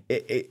to.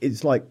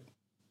 It's like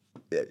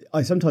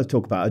I sometimes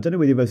talk about. I don't know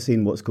whether you've ever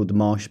seen what's called the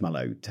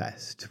marshmallow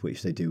test,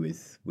 which they do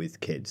with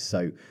kids.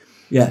 So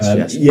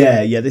yes.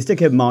 They stick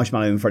a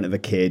marshmallow in front of a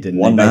kid, and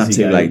one now,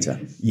 two later.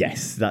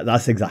 Yes,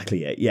 that's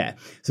exactly it. Yeah.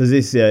 So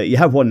this you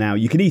have one now.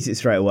 You can eat it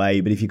straight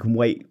away, but if you can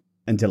wait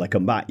until I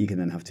come back, you can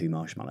then have 2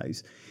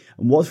 marshmallows.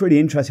 And what's really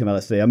interesting about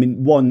that study, I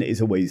mean, one, it's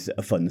always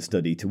a fun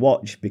study to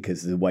watch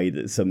because the way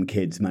that some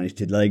kids manage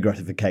to delay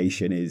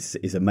gratification is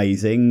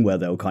amazing, where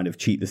they'll kind of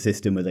cheat the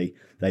system, where they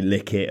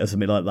lick it or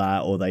something like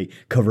that, or they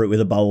cover it with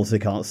a bowl so they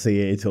can't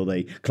see it, or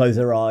they close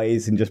their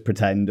eyes and just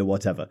pretend or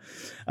whatever.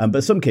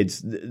 But some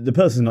kids, the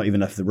person's not even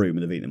left the room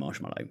and they've eaten the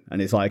marshmallow.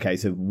 And it's like, okay,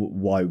 so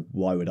why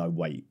would I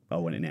wait? I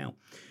want it now.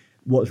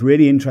 What's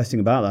really interesting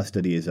about that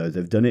study is, though,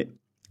 they've done it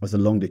as a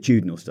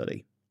longitudinal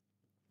study.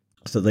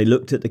 So they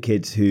looked at the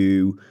kids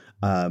who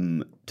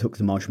took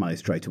the marshmallow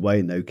straight away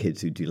and no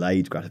kids who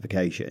delayed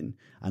gratification,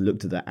 and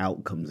looked at their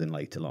outcomes in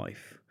later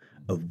life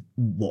of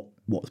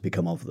what's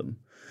become of them.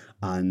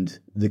 And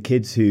the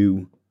kids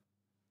who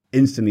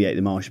instantly ate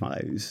the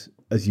marshmallows,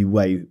 as you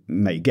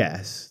may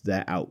guess,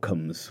 their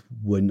outcomes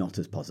were not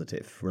as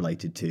positive,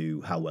 related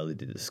to how well they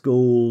did at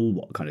school,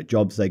 what kind of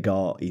jobs they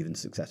got, even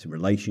success in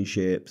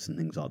relationships and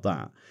things like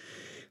that.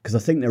 Because I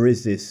think there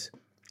is this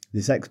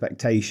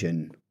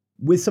expectation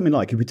with something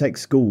like, if we take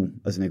school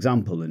as an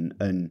example,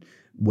 and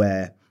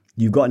where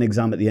you've got an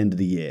exam at the end of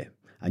the year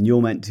and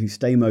you're meant to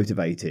stay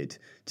motivated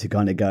to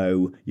kind of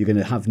go, you're going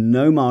to have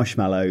no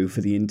marshmallow for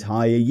the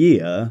entire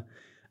year.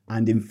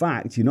 And in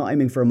fact, you're not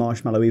aiming for a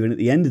marshmallow even at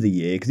the end of the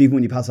year, because even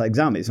when you pass that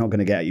exam, it's not going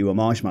to get you a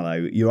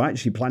marshmallow. You're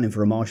actually planning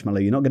for a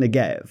marshmallow you're not going to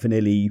get for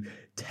nearly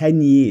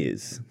 10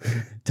 years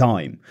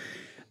time.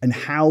 And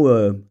how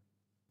are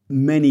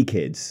many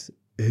kids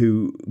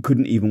who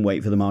couldn't even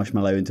wait for the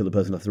marshmallow until the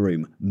person left the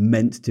room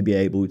meant to be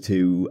able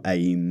to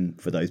aim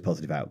for those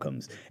positive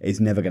outcomes? It's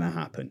never going to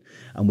happen.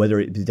 And whether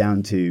it be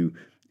down to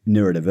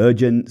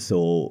neurodivergence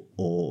or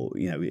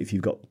if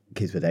you've got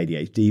kids with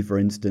ADHD, for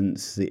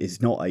instance,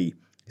 it's not a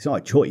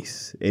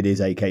choice. It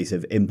is a case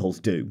of impulse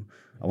do.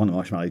 I want the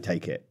marshmallow,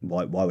 take it.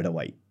 Why would I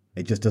wait?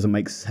 It just doesn't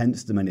make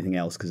sense to them anything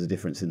else because of the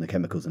difference in the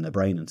chemicals in their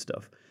brain and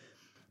stuff.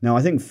 Now,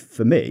 I think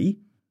for me,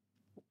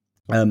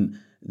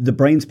 the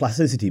brain's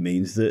plasticity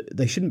means that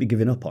they shouldn't be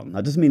given up on.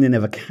 That doesn't mean they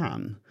never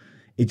can.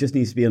 It just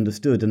needs to be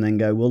understood and then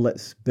go, well,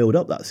 let's build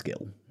up that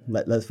skill.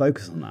 Let's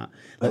focus on that.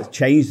 Let's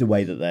change the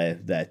way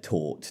that they're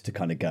taught to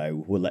kind of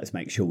go, well, let's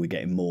make sure we're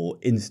getting more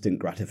instant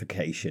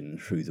gratification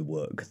through the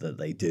work that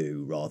they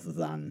do, rather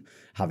than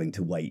having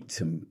to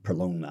wait and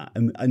prolong that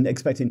and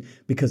expecting,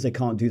 because they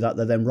can't do that,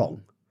 they're then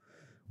wrong,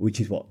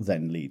 which is what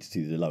then leads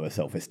to the lower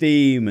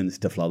self-esteem and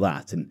stuff like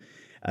that.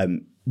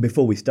 And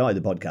before we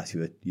started the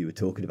podcast, you were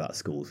talking about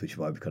schools, which is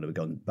why we've kind of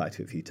gone back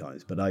to it a few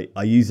times. But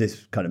I use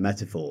this kind of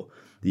metaphor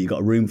that you've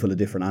got a room full of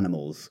different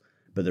animals,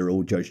 but they're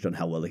all judged on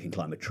how well they can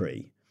climb a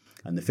tree.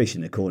 And the fish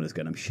in the corner's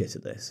going, I'm shit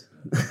at this.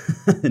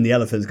 And the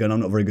elephant's going,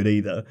 I'm not very good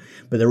either.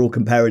 But they're all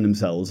comparing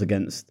themselves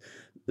against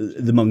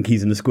the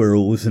monkeys and the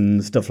squirrels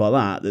and stuff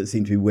like that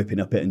seem to be whipping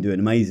up it and doing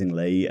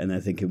amazingly. And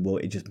they're thinking, well,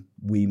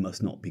 we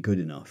must not be good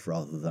enough,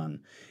 rather than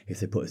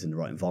if they put us in the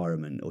right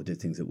environment or did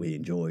things that we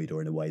enjoyed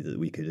or in a way that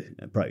we could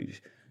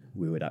approach,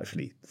 we would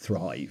actually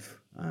thrive.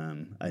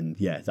 And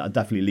yeah, that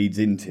definitely leads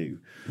into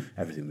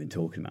everything we've been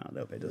talking about a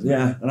little bit, doesn't it?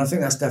 Yeah, and I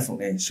think that's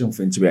definitely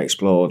something to be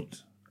explored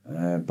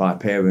by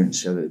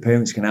parents, so that the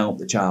parents can help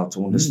the child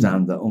to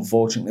understand that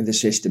unfortunately the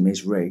system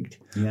is rigged,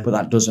 but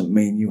that doesn't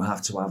mean you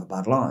have to have a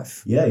bad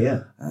life.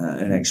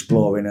 And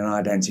exploring and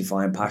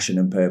identifying passion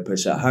and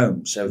purpose at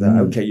home, so that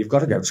okay, you've got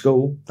to go to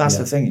school, that's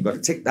the thing, you've got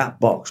to tick that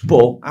box,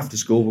 but after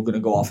school we're going to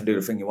go off and do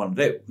the thing you want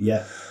to do.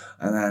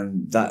 And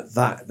then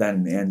that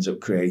then ends up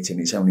creating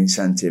its own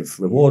incentive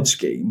reward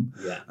scheme,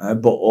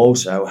 but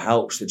also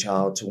helps the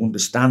child to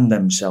understand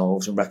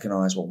themselves and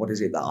recognise, well, what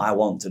is it that I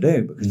want to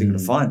do? Because they're going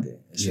to find it.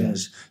 As soon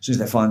as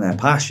they find their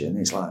passion,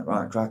 it's like,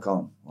 right, crack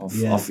on.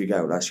 Off you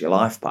go. That's your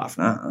life path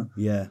now.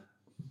 Yeah.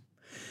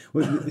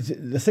 Well,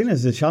 the thing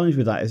is, the challenge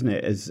with that, isn't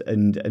it,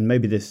 and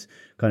maybe this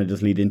kind of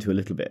does lead into a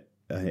little bit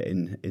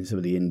in some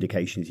of the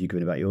indications you've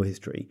given about your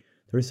history.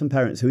 there are some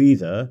parents who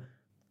either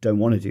don't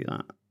want to do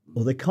that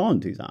or they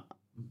can't do that,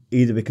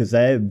 either because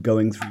they're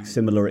going through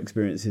similar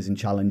experiences and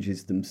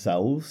challenges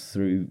themselves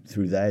through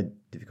their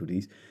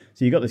difficulties.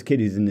 So you've got this kid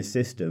who's in this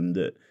system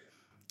that,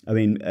 I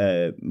mean,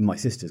 my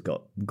sister's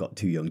got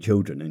 2 young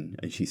children,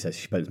 and she says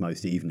she spends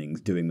most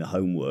evenings doing the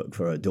homework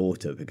for her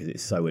daughter because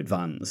it's so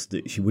advanced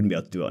that she wouldn't be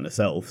able to do it on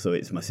herself. So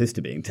it's my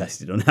sister being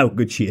tested on how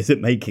good she is at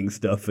making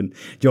stuff and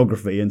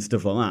geography and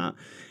stuff like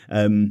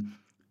that.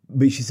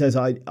 But she says,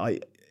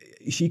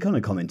 she kind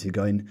of commented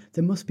going,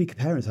 there must be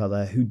parents out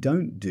there who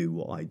don't do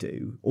what I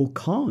do or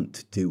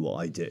can't do what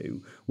I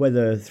do,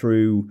 whether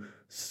through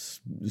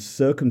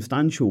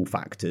circumstantial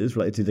factors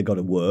related to they've got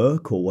to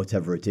work or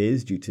whatever it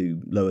is due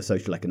to lower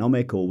social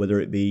economic, or whether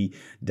it be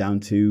down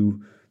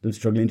to them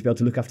struggling to be able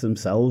to look after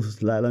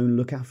themselves, let alone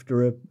look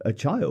after a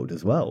child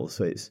as well.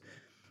 So it's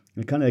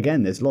kind of,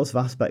 again, there's lots of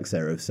aspects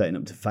there of setting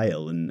up to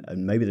fail, and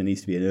maybe there needs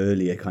to be an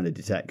earlier kind of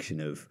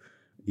detection of,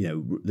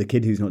 the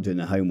kid who's not doing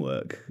their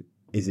homework.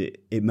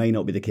 It may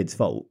not be the kid's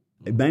fault.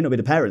 It may not be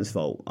the parent's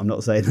fault. I'm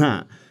not saying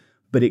that.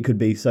 But it could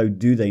be, so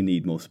do they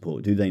need more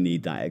support? Do they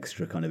need that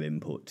extra kind of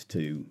input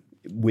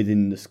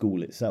within the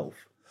school itself?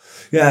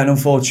 Yeah, and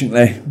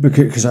unfortunately,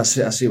 because I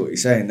see what you're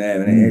saying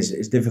there, and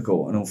it's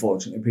difficult, and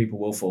unfortunately people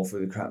will fall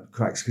through the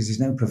cracks because there's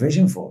no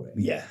provision for it.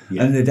 Yeah.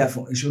 And there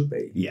definitely should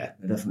be. Yeah.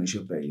 There definitely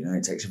should be.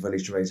 It takes a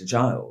village to raise a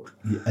child.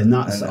 Yeah, and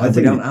that's... And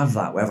we don't have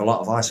that. We have a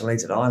lot of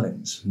isolated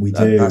islands. We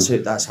do. That's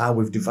it. That's how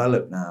we've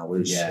developed now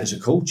as a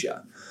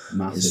culture.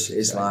 Massive.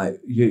 It's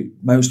like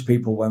most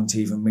people won't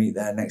even meet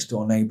their next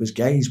door neighbour's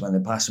gaze when they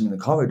pass them in the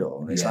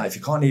corridor. And it's like, if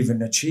you can't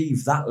even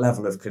achieve that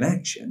level of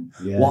connection,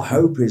 what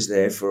hope is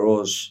there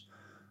for us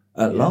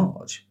at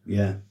large?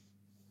 Yeah.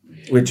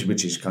 Which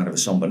is kind of a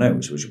somber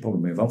note, so we should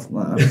probably move on from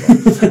that.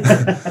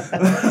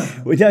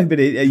 We don't, but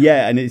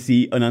and it's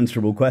the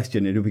unanswerable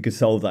question. And if we could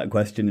solve that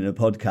question in a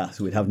podcast,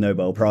 we'd have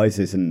Nobel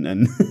Prizes and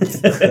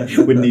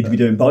wouldn't need to be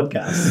doing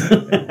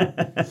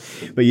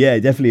podcasts. But yeah,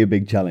 definitely a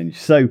big challenge.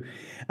 So,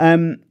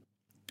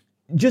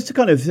 just to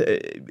kind of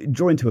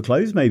draw into a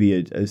close, maybe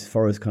as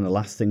far as kind of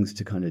last things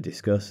to kind of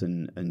discuss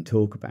and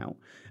talk about,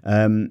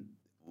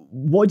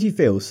 what do you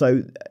feel?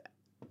 So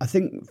I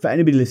think for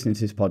anybody listening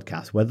to this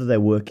podcast, whether they're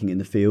working in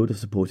the field or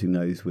supporting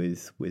those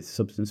with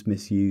substance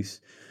misuse,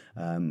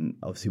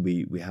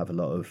 obviously we have a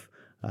lot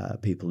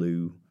of people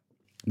who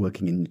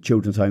working in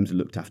children's homes and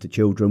looked after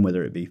children,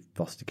 whether it be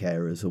foster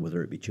carers or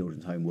whether it be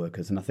children's home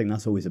workers. And I think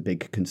that's always a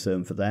big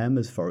concern for them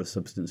as far as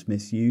substance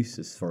misuse,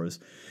 as far as,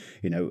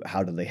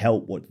 how do they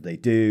help? What do they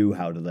do?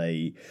 How do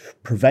they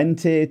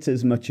prevent it,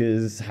 as much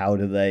as how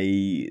do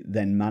they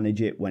then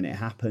manage it when it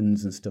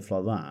happens and stuff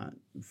like that?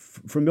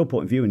 From your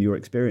point of view and your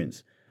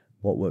experience,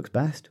 what works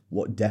best?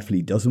 What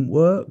definitely doesn't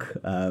work?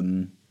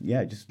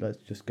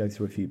 Let's just go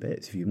through a few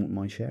bits if you wouldn't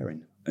mind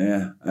sharing.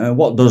 Yeah.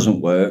 What doesn't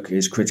work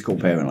is critical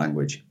parent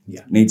language.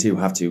 Yeah. Need to,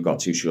 have to,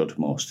 got to, should,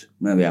 must.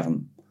 No, they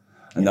haven't.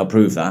 And they'll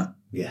prove that.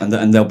 Yeah.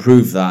 And they'll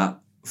prove that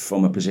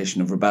from a position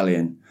of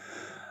rebellion.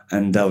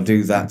 And they'll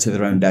do that to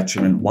their own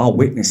detriment while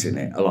witnessing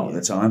it a lot of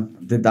the time.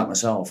 I did that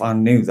myself. I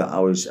knew that I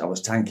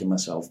was tanking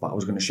myself, but I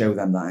was going to show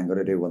them that I ain't got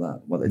to do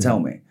what they tell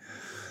me.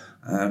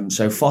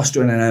 So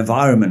fostering an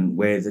environment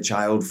where the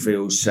child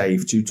feels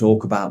safe to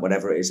talk about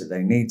whatever it is that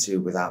they need to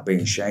without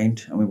being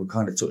shamed. I mean, we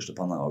kind of touched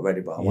upon that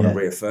already, but I want to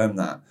reaffirm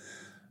that.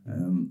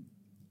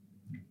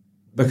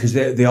 Because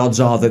the odds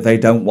are that they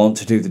don't want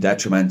to do the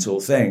detrimental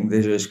thing.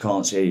 They just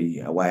can't see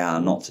a way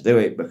out not to do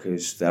it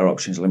because their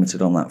options are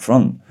limited on that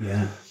front.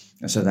 Yeah.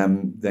 And so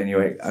then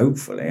you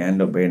hopefully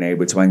end up being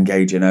able to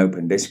engage in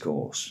open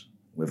discourse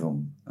with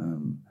them.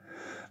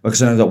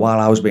 Because I know that while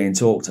I was being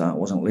talked at, I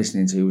wasn't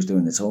listening to who was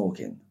doing the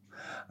talking.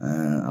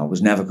 I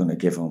was never going to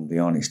give them the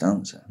honest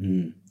answer.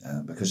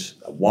 Because,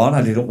 one,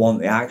 I didn't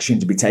want the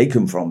action to be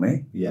taken from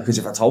me. Yeah. Because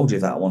if I told you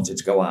that I wanted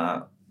to go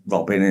out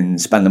robbing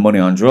and spend the money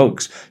on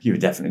drugs, you were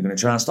definitely going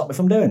to try and stop me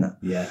from doing that.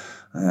 Yeah.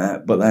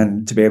 But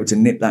then to be able to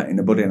nip that in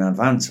the bud in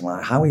advance, I'm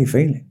like, how are you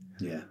feeling?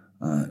 Yeah.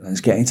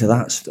 Let's get into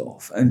that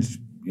stuff. And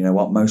you know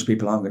what? Most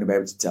people aren't going to be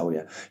able to tell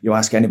you. You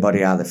ask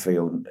anybody how they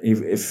feel.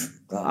 If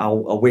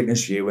I'll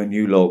witness you and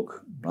you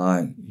look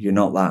like you're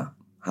not that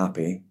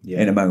happy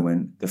in a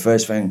moment, the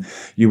first thing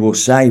you will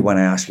say when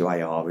I ask you how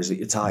you are is that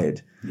you're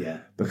tired. Yeah.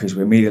 Because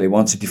we immediately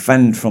want to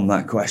defend from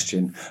that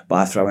question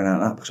by throwing out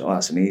that, because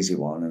that's an easy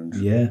one. And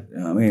you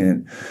know what I mean?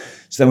 And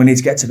so then we need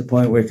to get to the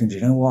point where we can, you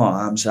know what?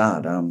 I'm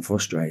sad, I'm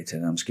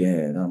frustrated, I'm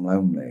scared, I'm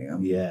lonely.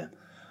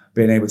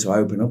 Being able to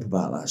open up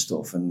about that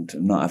stuff and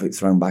not have it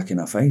thrown back in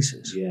our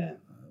faces. Yeah.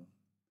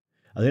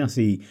 I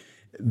think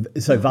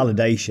that's so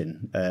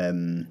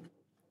validation.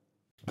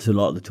 So a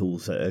lot of the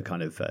tools that are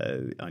kind of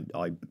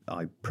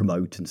I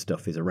promote and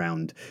stuff is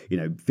around,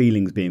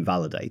 feelings being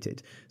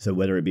validated. So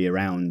whether it be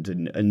around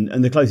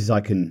and the closest I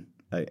can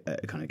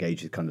kind of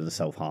gauge is kind of the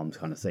self-harm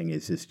kind of thing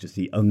is just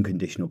the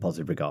unconditional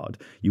positive regard.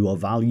 You are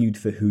valued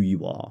for who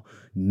you are,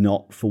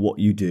 not for what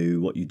you do.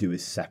 What you do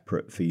is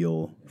separate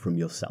from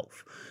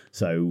yourself.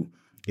 So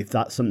if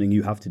that's something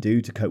you have to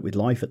do to cope with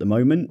life at the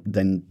moment,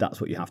 then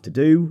that's what you have to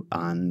do.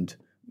 And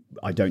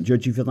I don't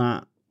judge you for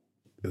that.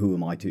 who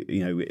am I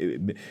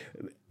to,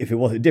 if it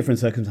was different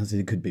circumstances,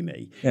 it could be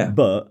me. Yeah.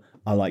 But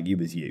I like you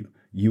as you.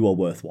 You are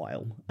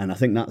worthwhile. And I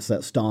think that's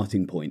that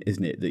starting point,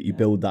 isn't it? That you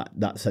build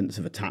that sense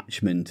of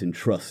attachment and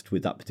trust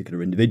with that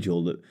particular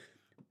individual that,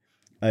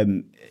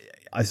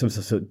 I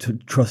sometimes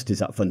trust is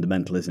that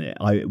fundamental, isn't it?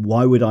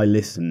 Why would I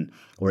listen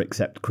or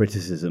accept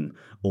criticism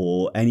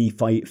or any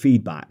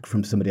feedback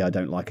from somebody I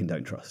don't like and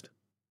don't trust?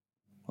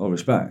 Or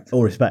respect.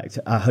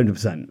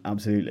 100%,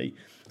 absolutely.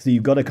 So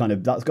you've got to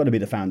that's got to be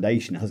the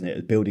foundation, hasn't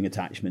it? Building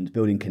attachment,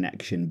 building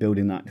connection,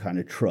 building that kind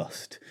of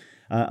trust.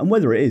 And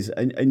whether it is,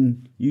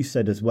 and you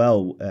said as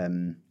well,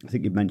 I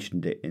think you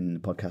mentioned it in the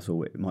podcast,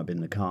 or it might be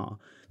in the car,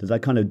 there's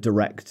that kind of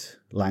direct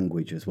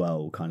language as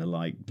well, kind of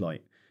like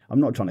I'm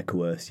not trying to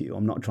coerce you.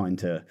 I'm not trying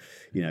to,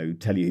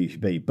 tell you who you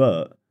should be,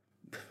 but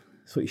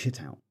sort your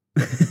shit out.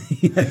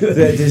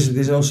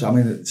 There's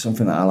also,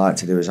 something that I like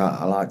to do is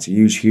I like to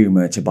use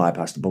humour to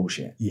bypass the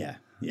bullshit. Yeah.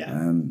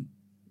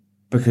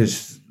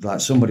 Because like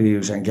somebody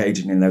who's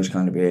engaging in those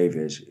kind of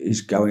behaviours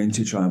is going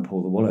to try and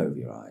pull the wool over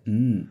your eye.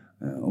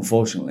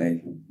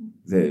 Unfortunately,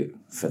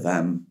 for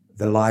them,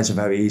 the lies are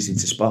very easy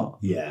to spot.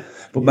 Yeah.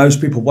 But most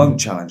people won't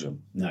challenge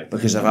them. No.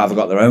 Because they've either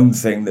got their own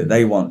thing that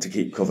they want to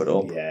keep covered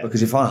up. Yeah.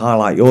 Because if I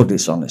highlight your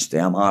dishonesty,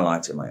 I'm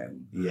highlighting my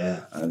own.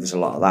 Yeah. And there's a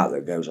lot of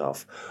that goes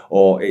off.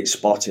 Or it's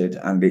spotted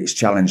and it's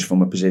challenged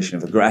from a position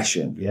of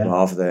aggression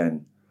rather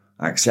than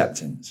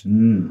acceptance.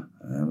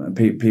 And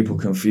people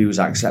confuse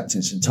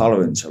acceptance and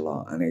tolerance a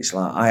lot. And it's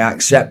like, I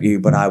accept you,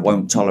 but I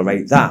won't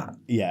tolerate that.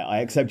 Yeah, I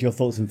accept your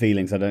thoughts and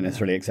feelings. I don't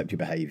necessarily accept your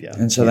behaviour.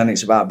 And so then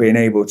it's about being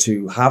able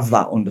to have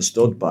that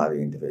understood by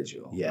the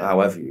individual,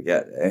 however you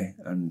get there.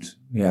 And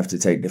you have to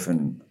take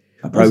different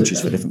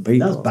approaches for different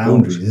people. That's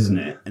boundaries, isn't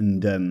it?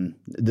 And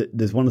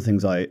there's one of the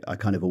things I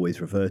kind of always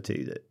refer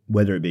to, that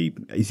whether it be,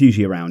 it's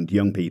usually around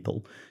young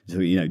people. So,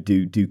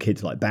 do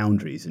kids like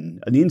boundaries?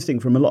 And the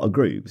instinct from a lot of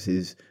groups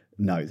is,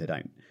 no, they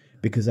don't.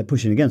 Because they're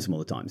pushing against them all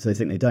the time. So they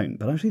think they don't.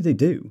 But actually they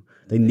do.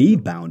 They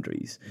need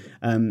boundaries.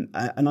 And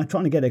I'm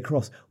trying to get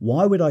across,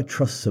 why would I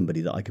trust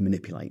somebody that I can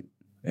manipulate?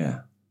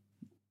 Yeah.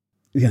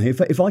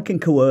 If I can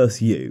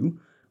coerce you,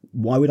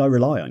 why would I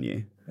rely on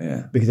you?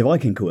 Yeah. Because if I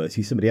can coerce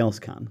you, somebody else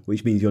can,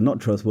 which means you're not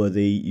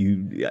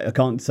trustworthy. I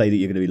can't say that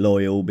you're going to be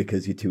loyal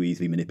because you're too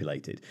easily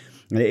manipulated.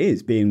 And it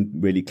is being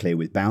really clear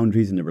with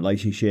boundaries in a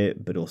relationship,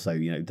 but also,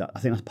 I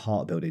think that's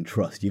part of building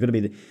trust. You've got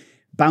to be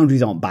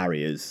boundaries aren't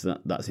barriers.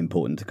 That's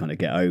important to kind of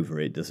get over.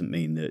 It doesn't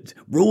mean that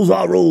rules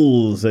are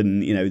rules,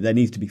 and there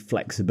needs to be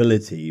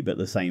flexibility, but at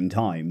the same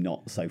time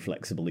not so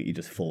flexible that you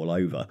just fall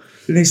over.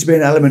 There needs to be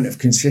an element of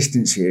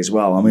consistency as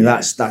well.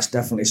 That's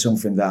definitely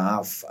something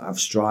that I've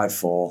strived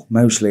for,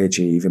 mostly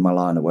achieve in my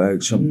line of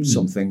work. Some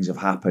things have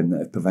happened that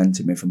have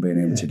prevented me from being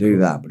able to do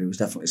that, but it was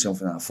definitely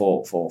something that I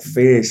fought for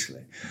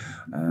fiercely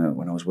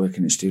when I was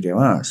working in Studio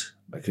Hours,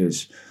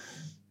 because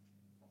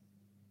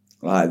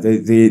like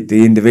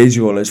the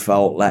individual has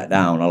felt let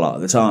down a lot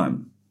of the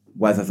time,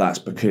 whether that's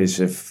because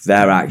of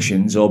their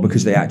actions or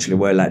because they actually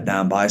were let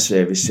down by a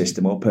service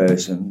system or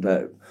person.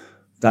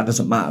 That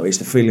doesn't matter. It's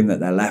the feeling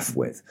that they're left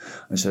with,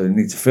 and so they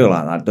need to feel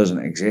like that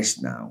doesn't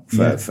exist now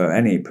for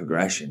any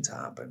progression to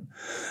happen.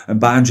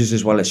 And boundaries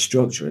as well as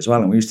structure as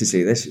well. And we used to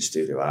see this at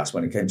Studio House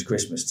when it came to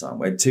Christmas time.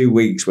 We had 2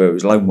 weeks where it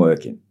was lone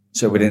working.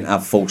 So we didn't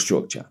have full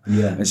structure.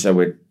 Yeah. And so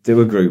we'd do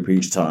a group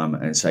each time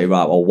and say,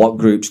 right, well, what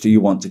groups do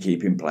you want to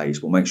keep in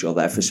place? We'll make sure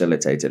they're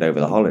facilitated over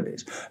the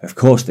holidays. Of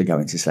course, they're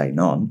going to say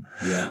none.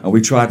 Yeah. And we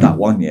tried that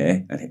one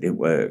year and it didn't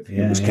work.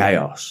 Yeah, it was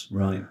chaos.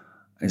 Right. And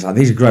it's like,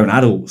 these are grown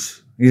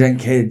adults. These ain't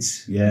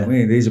kids. Yeah.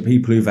 These are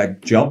people who've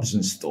had jobs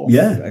and stuff.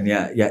 Yeah. And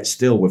yet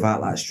still,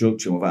 without that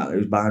structure, without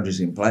those boundaries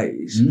in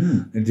place,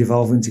 they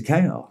devolve into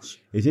chaos.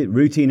 Is it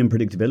routine and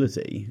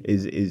predictability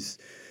is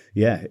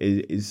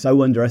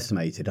so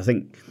underestimated. I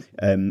think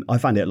I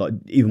find it like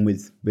even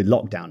with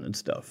lockdown and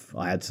stuff.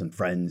 I had some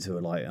friends who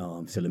were like, "Oh,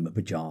 I'm still in my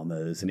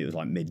pajamas," and it was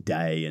like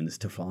midday and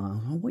stuff like,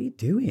 "Oh, what are you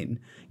doing?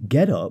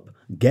 Get up,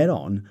 get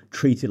on,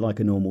 treat it like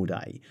a normal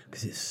day,"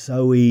 because it's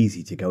so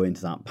easy to go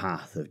into that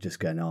path of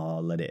just going, "Oh,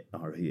 I'll let it,"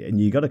 and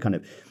you got to kind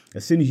of,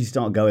 as soon as you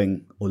start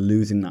going or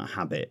losing that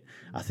habit,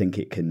 I think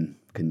it can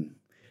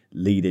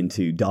lead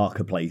into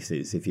darker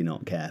places if you're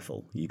not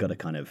careful. You got to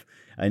kind of,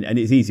 and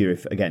it's easier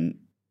if, again,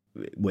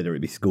 whether it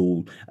be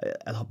school,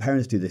 a lot of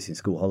parents do this in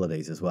school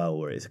holidays as well,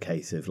 where it's a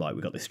case of like,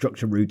 we've got this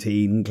structured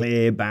routine,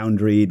 clear,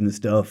 boundaried and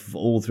stuff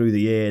all through the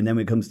year, and then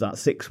when it comes to that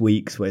 6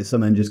 weeks where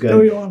someone just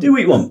go, do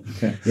what you want.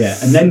 Yeah.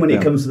 And then when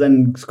it comes to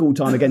then school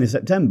time again in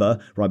September,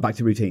 right, back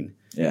to routine.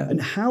 Yeah.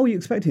 And how are you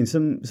expecting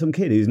some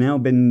kid who's now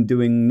been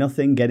doing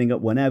nothing, getting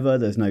up whenever,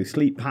 there's no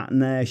sleep pattern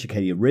there,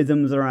 circadian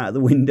rhythms are out of the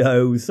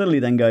window, suddenly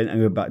then going and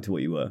go back to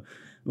what you were?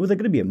 Well, they're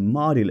going to be a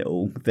mardy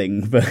little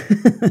thing for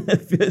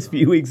the first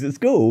few weeks of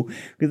school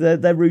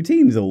because their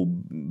routine's all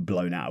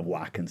blown out of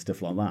whack and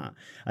stuff like that.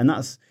 And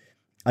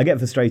I get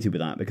frustrated with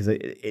that because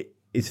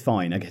it's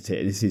fine. I get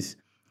it. This is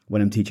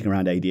when I'm teaching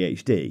around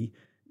ADHD.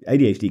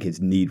 ADHD kids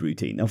need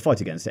routine. They'll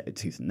fight against it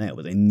tooth and nail,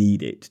 but they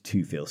need it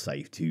to feel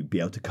safe, to be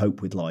able to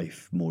cope with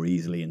life more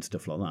easily and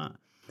stuff like that.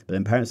 But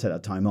then parents take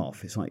that time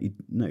off. It's like,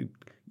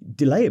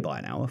 delay it by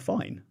an hour,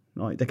 fine.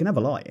 Like, they can have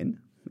a lie-in.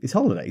 It's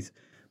holidays.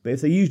 But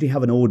if they usually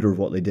have an order of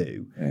what they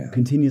do,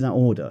 continue that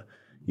order.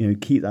 You know,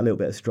 keep that little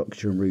bit of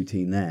structure and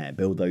routine there.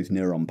 Build those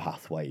neuron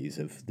pathways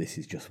of this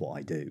is just what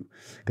I do.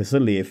 Because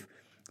suddenly if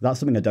that's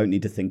something I don't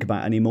need to think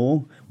about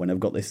anymore, when I've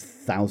got this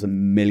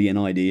 1,000 million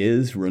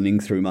ideas running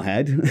through my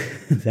head,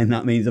 then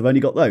that means I've only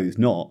got those,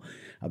 not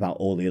about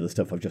all the other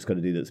stuff I've just got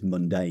to do that's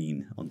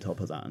mundane on top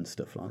of that and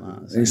stuff like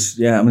that.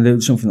 So. I mean, there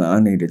was something that I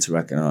needed to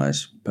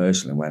recognise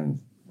personally when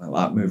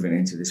like moving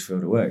into this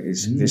field of work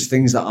is there's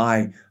things that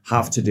I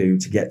have to do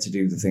to get to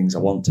do the things I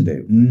want to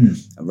do, and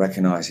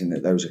recognising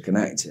that those are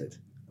connected.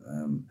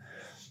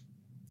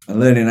 And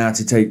learning how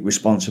to take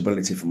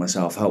responsibility for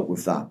myself helped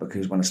with that,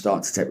 because when I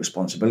start to take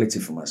responsibility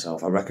for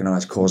myself, I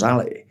recognise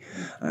causality.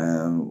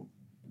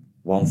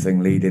 One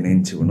thing leading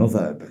into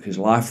another, because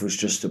life was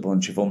just a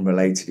bunch of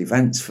unrelated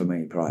events for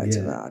me prior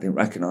to that. I didn't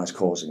recognise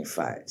cause and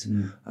effect.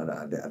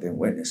 I didn't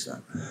witness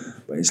that.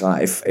 But it's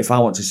like if I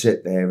want to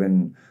sit there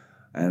and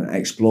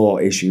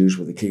explore issues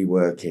with a key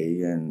word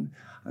key and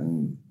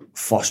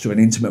foster an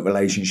intimate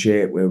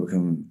relationship where we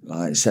can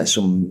like set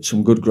some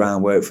good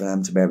groundwork for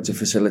them to be able to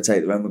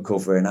facilitate their own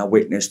recovery, and I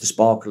witness the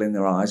sparkle in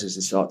their eyes as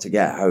they start to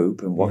get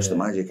hope and watch the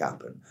magic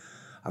happen,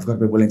 I've got to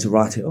be willing to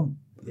write it up.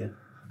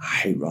 I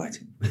hate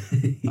writing.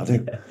 I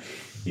do.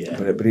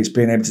 But it's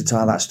being able to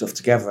tie that stuff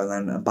together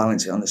and then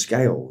balance it on the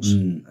scales.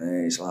 And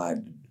it's like,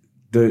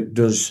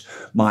 does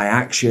my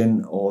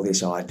action or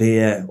this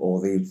idea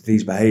or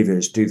these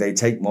behaviours, do they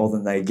take more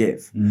than they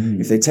give?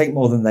 If they take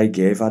more than they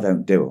give, I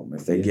don't do them.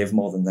 If they give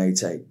more than they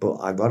take, but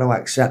I've got to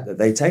accept that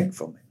they take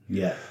from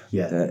me.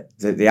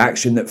 The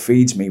action that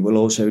feeds me will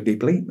also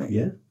deplete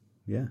me.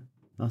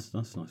 That's a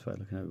nice way of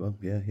looking at it. Well,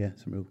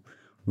 some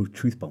real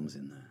truth bombs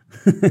in there.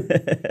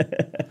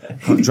 I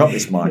can't drop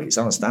this mic, it's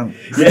on a stand.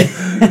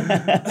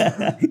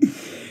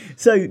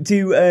 So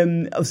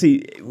to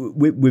obviously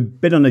we've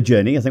been on a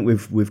journey. I think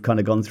we've kind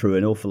of gone through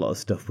an awful lot of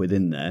stuff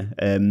within there.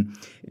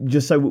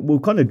 Just so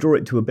we'll kind of draw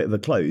it to a bit of a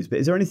close. But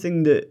is there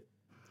anything that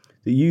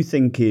you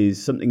think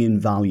is something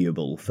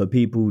invaluable for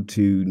people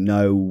to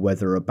know,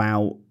 whether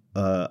about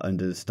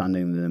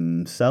understanding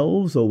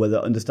themselves or whether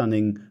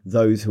understanding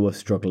those who are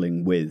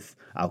struggling with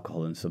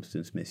alcohol and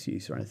substance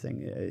misuse or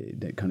anything,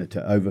 kind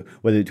of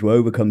whether to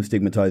overcome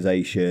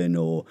stigmatization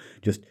or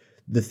just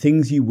the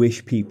things you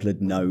wish people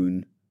had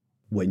known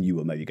when you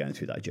were maybe going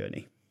through that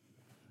journey?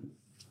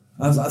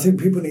 I think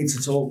people need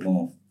to talk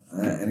more.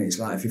 And it's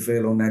like, if you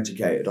feel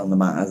uneducated on the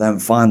matter, then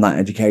find that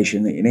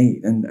education that you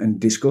need and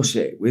discuss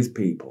it with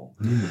people.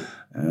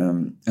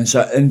 And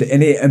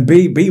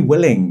be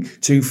willing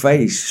to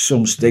face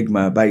some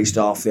stigma based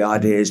off the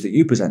ideas that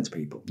you present to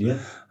people.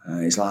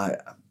 It's like,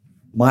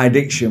 my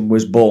addiction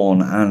was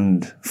born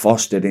and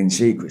fostered in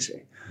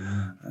secrecy.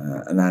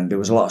 And then there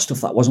was a lot of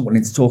stuff that I wasn't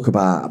willing to talk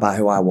about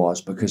who I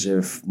was because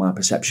of my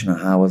perception of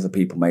how other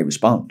people may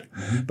respond.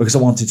 Because I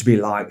wanted to be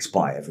liked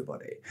by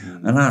everybody.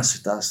 And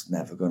that's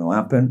never going to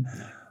happen.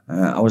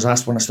 I was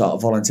asked when I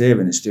started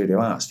volunteering at Studio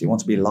Arts, do you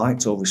want to be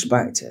liked or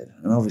respected?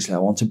 And obviously I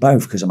wanted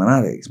both because I'm an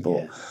addict.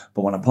 But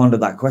when I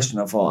pondered that question,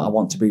 I thought I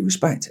want to be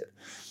respected.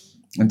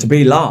 And to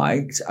be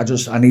liked,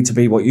 I need to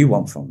be what you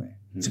want from me.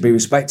 To be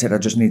respected, I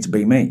just need to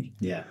be me.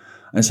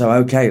 And so,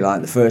 like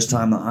the first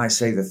time that I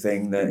say the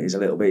thing that is a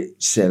little bit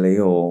silly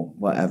or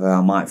whatever, I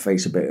might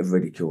face a bit of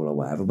ridicule or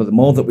whatever. But the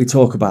more that we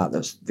talk about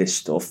this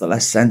stuff, the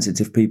less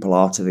sensitive people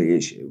are to the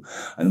issue.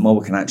 And the more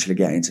we can actually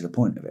get into the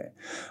point of it,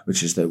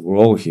 which is that we're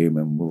all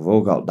human. We've all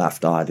got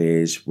daft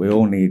ideas. We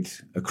all need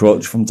a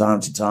crutch from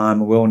time to time,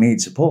 and we all need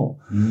support.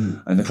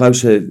 And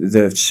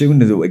the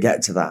sooner that we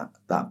get to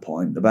that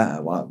point, the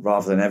better,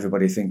 rather than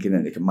everybody thinking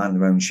that they can man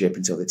their own ship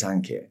until they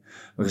tank it,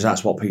 because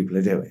that's what people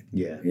are doing.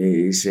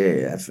 You see,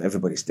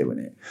 everybody's doing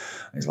it.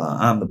 It's like,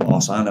 I'm the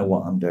boss, I know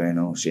what I'm doing.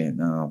 Oh shit,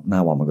 now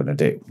what am I going to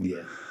do?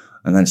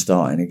 And then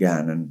starting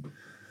again, and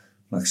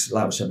like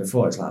I said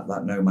before, it's like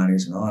that no man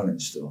is an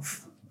island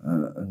stuff.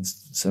 And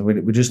so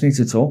we just need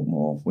to talk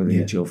more with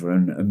each other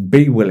and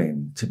be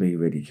willing to be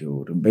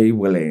ridiculed and be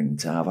willing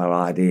to have our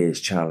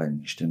ideas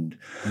challenged and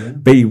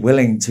be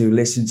willing to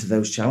listen to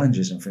those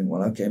challenges and think,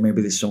 well, okay, maybe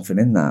there's something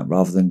in that,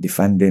 rather than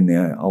defending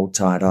the old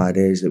tired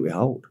ideas that we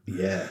hold.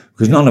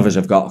 Because none of us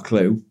have got a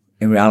clue.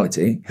 In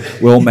reality,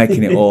 we're all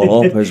making it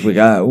all up as we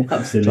go.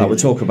 Absolutely. It's like we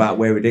talk about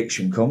where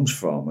addiction comes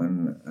from,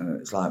 and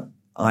it's like,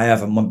 I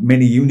have a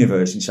mini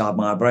universe inside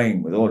my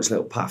brain with all its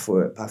little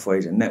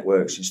pathways and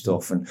networks and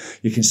stuff. And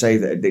you can say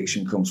that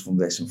addiction comes from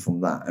this and from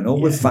that. And all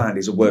we've found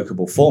is a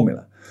workable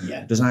formula.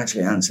 It doesn't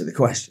actually answer the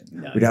question.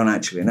 No. We don't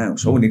actually know.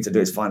 So all we need to do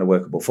is find a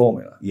workable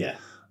formula. And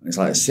it's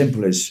like, as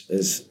simple as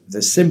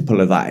the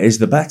simpler that is,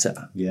 the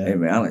better in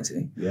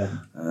reality.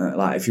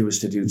 Like if you was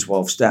to do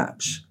 12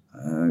 steps,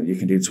 you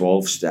can do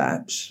 12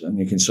 steps and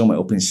you can sum it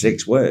up in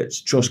 6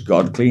 words. Trust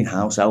God, clean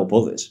house, help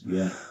others.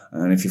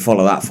 And if you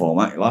follow that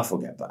format, your life will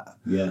get better.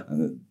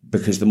 And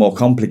because the more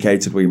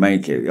complicated we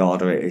make it, the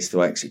harder it is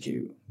to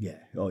execute.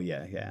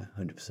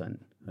 100%.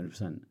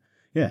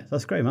 Yeah,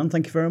 that's great, man.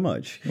 Thank you very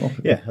much.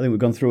 Yeah, I think we've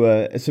gone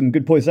through some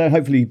good points there.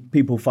 Hopefully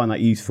people find that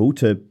useful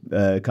to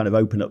kind of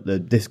open up the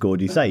Discord,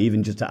 you say,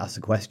 even just to ask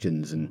the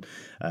questions and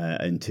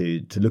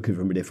to look at it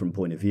from a different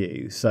point of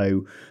view.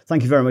 So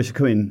thank you very much for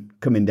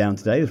coming down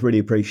today. It's really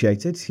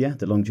appreciated. Yeah,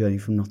 the long journey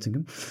from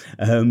Nottingham.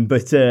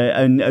 But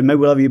maybe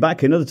we'll have you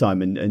back another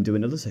time and do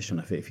another session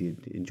of it if you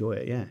enjoy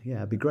it. Yeah,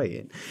 that'd be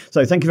great.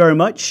 So thank you very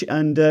much.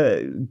 And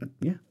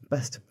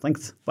best.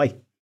 Thanks. Bye.